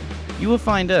 You will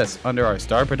find us under our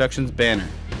Star Productions banner.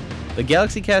 The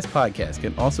GalaxyCast podcast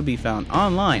can also be found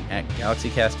online at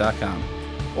galaxycast.com.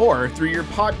 Or through your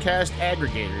podcast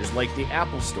aggregators like the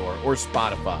Apple Store or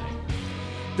Spotify.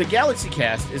 The Galaxy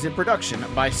Cast is a production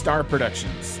by Star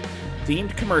Productions.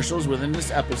 Themed commercials within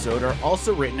this episode are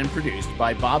also written and produced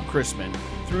by Bob Chrisman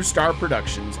through Star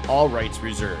Productions, all rights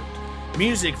reserved.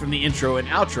 Music from the intro and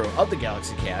outro of the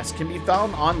Galaxy Cast can be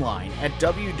found online at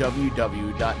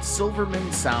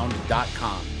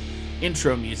www.silvermansound.com.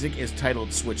 Intro music is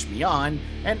titled Switch Me On,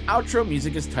 and outro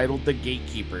music is titled The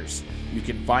Gatekeepers. You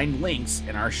can find links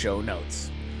in our show notes.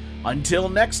 Until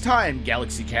next time,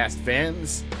 Galaxy Cast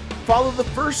fans, follow the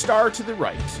first star to the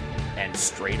right and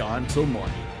straight on till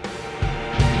morning.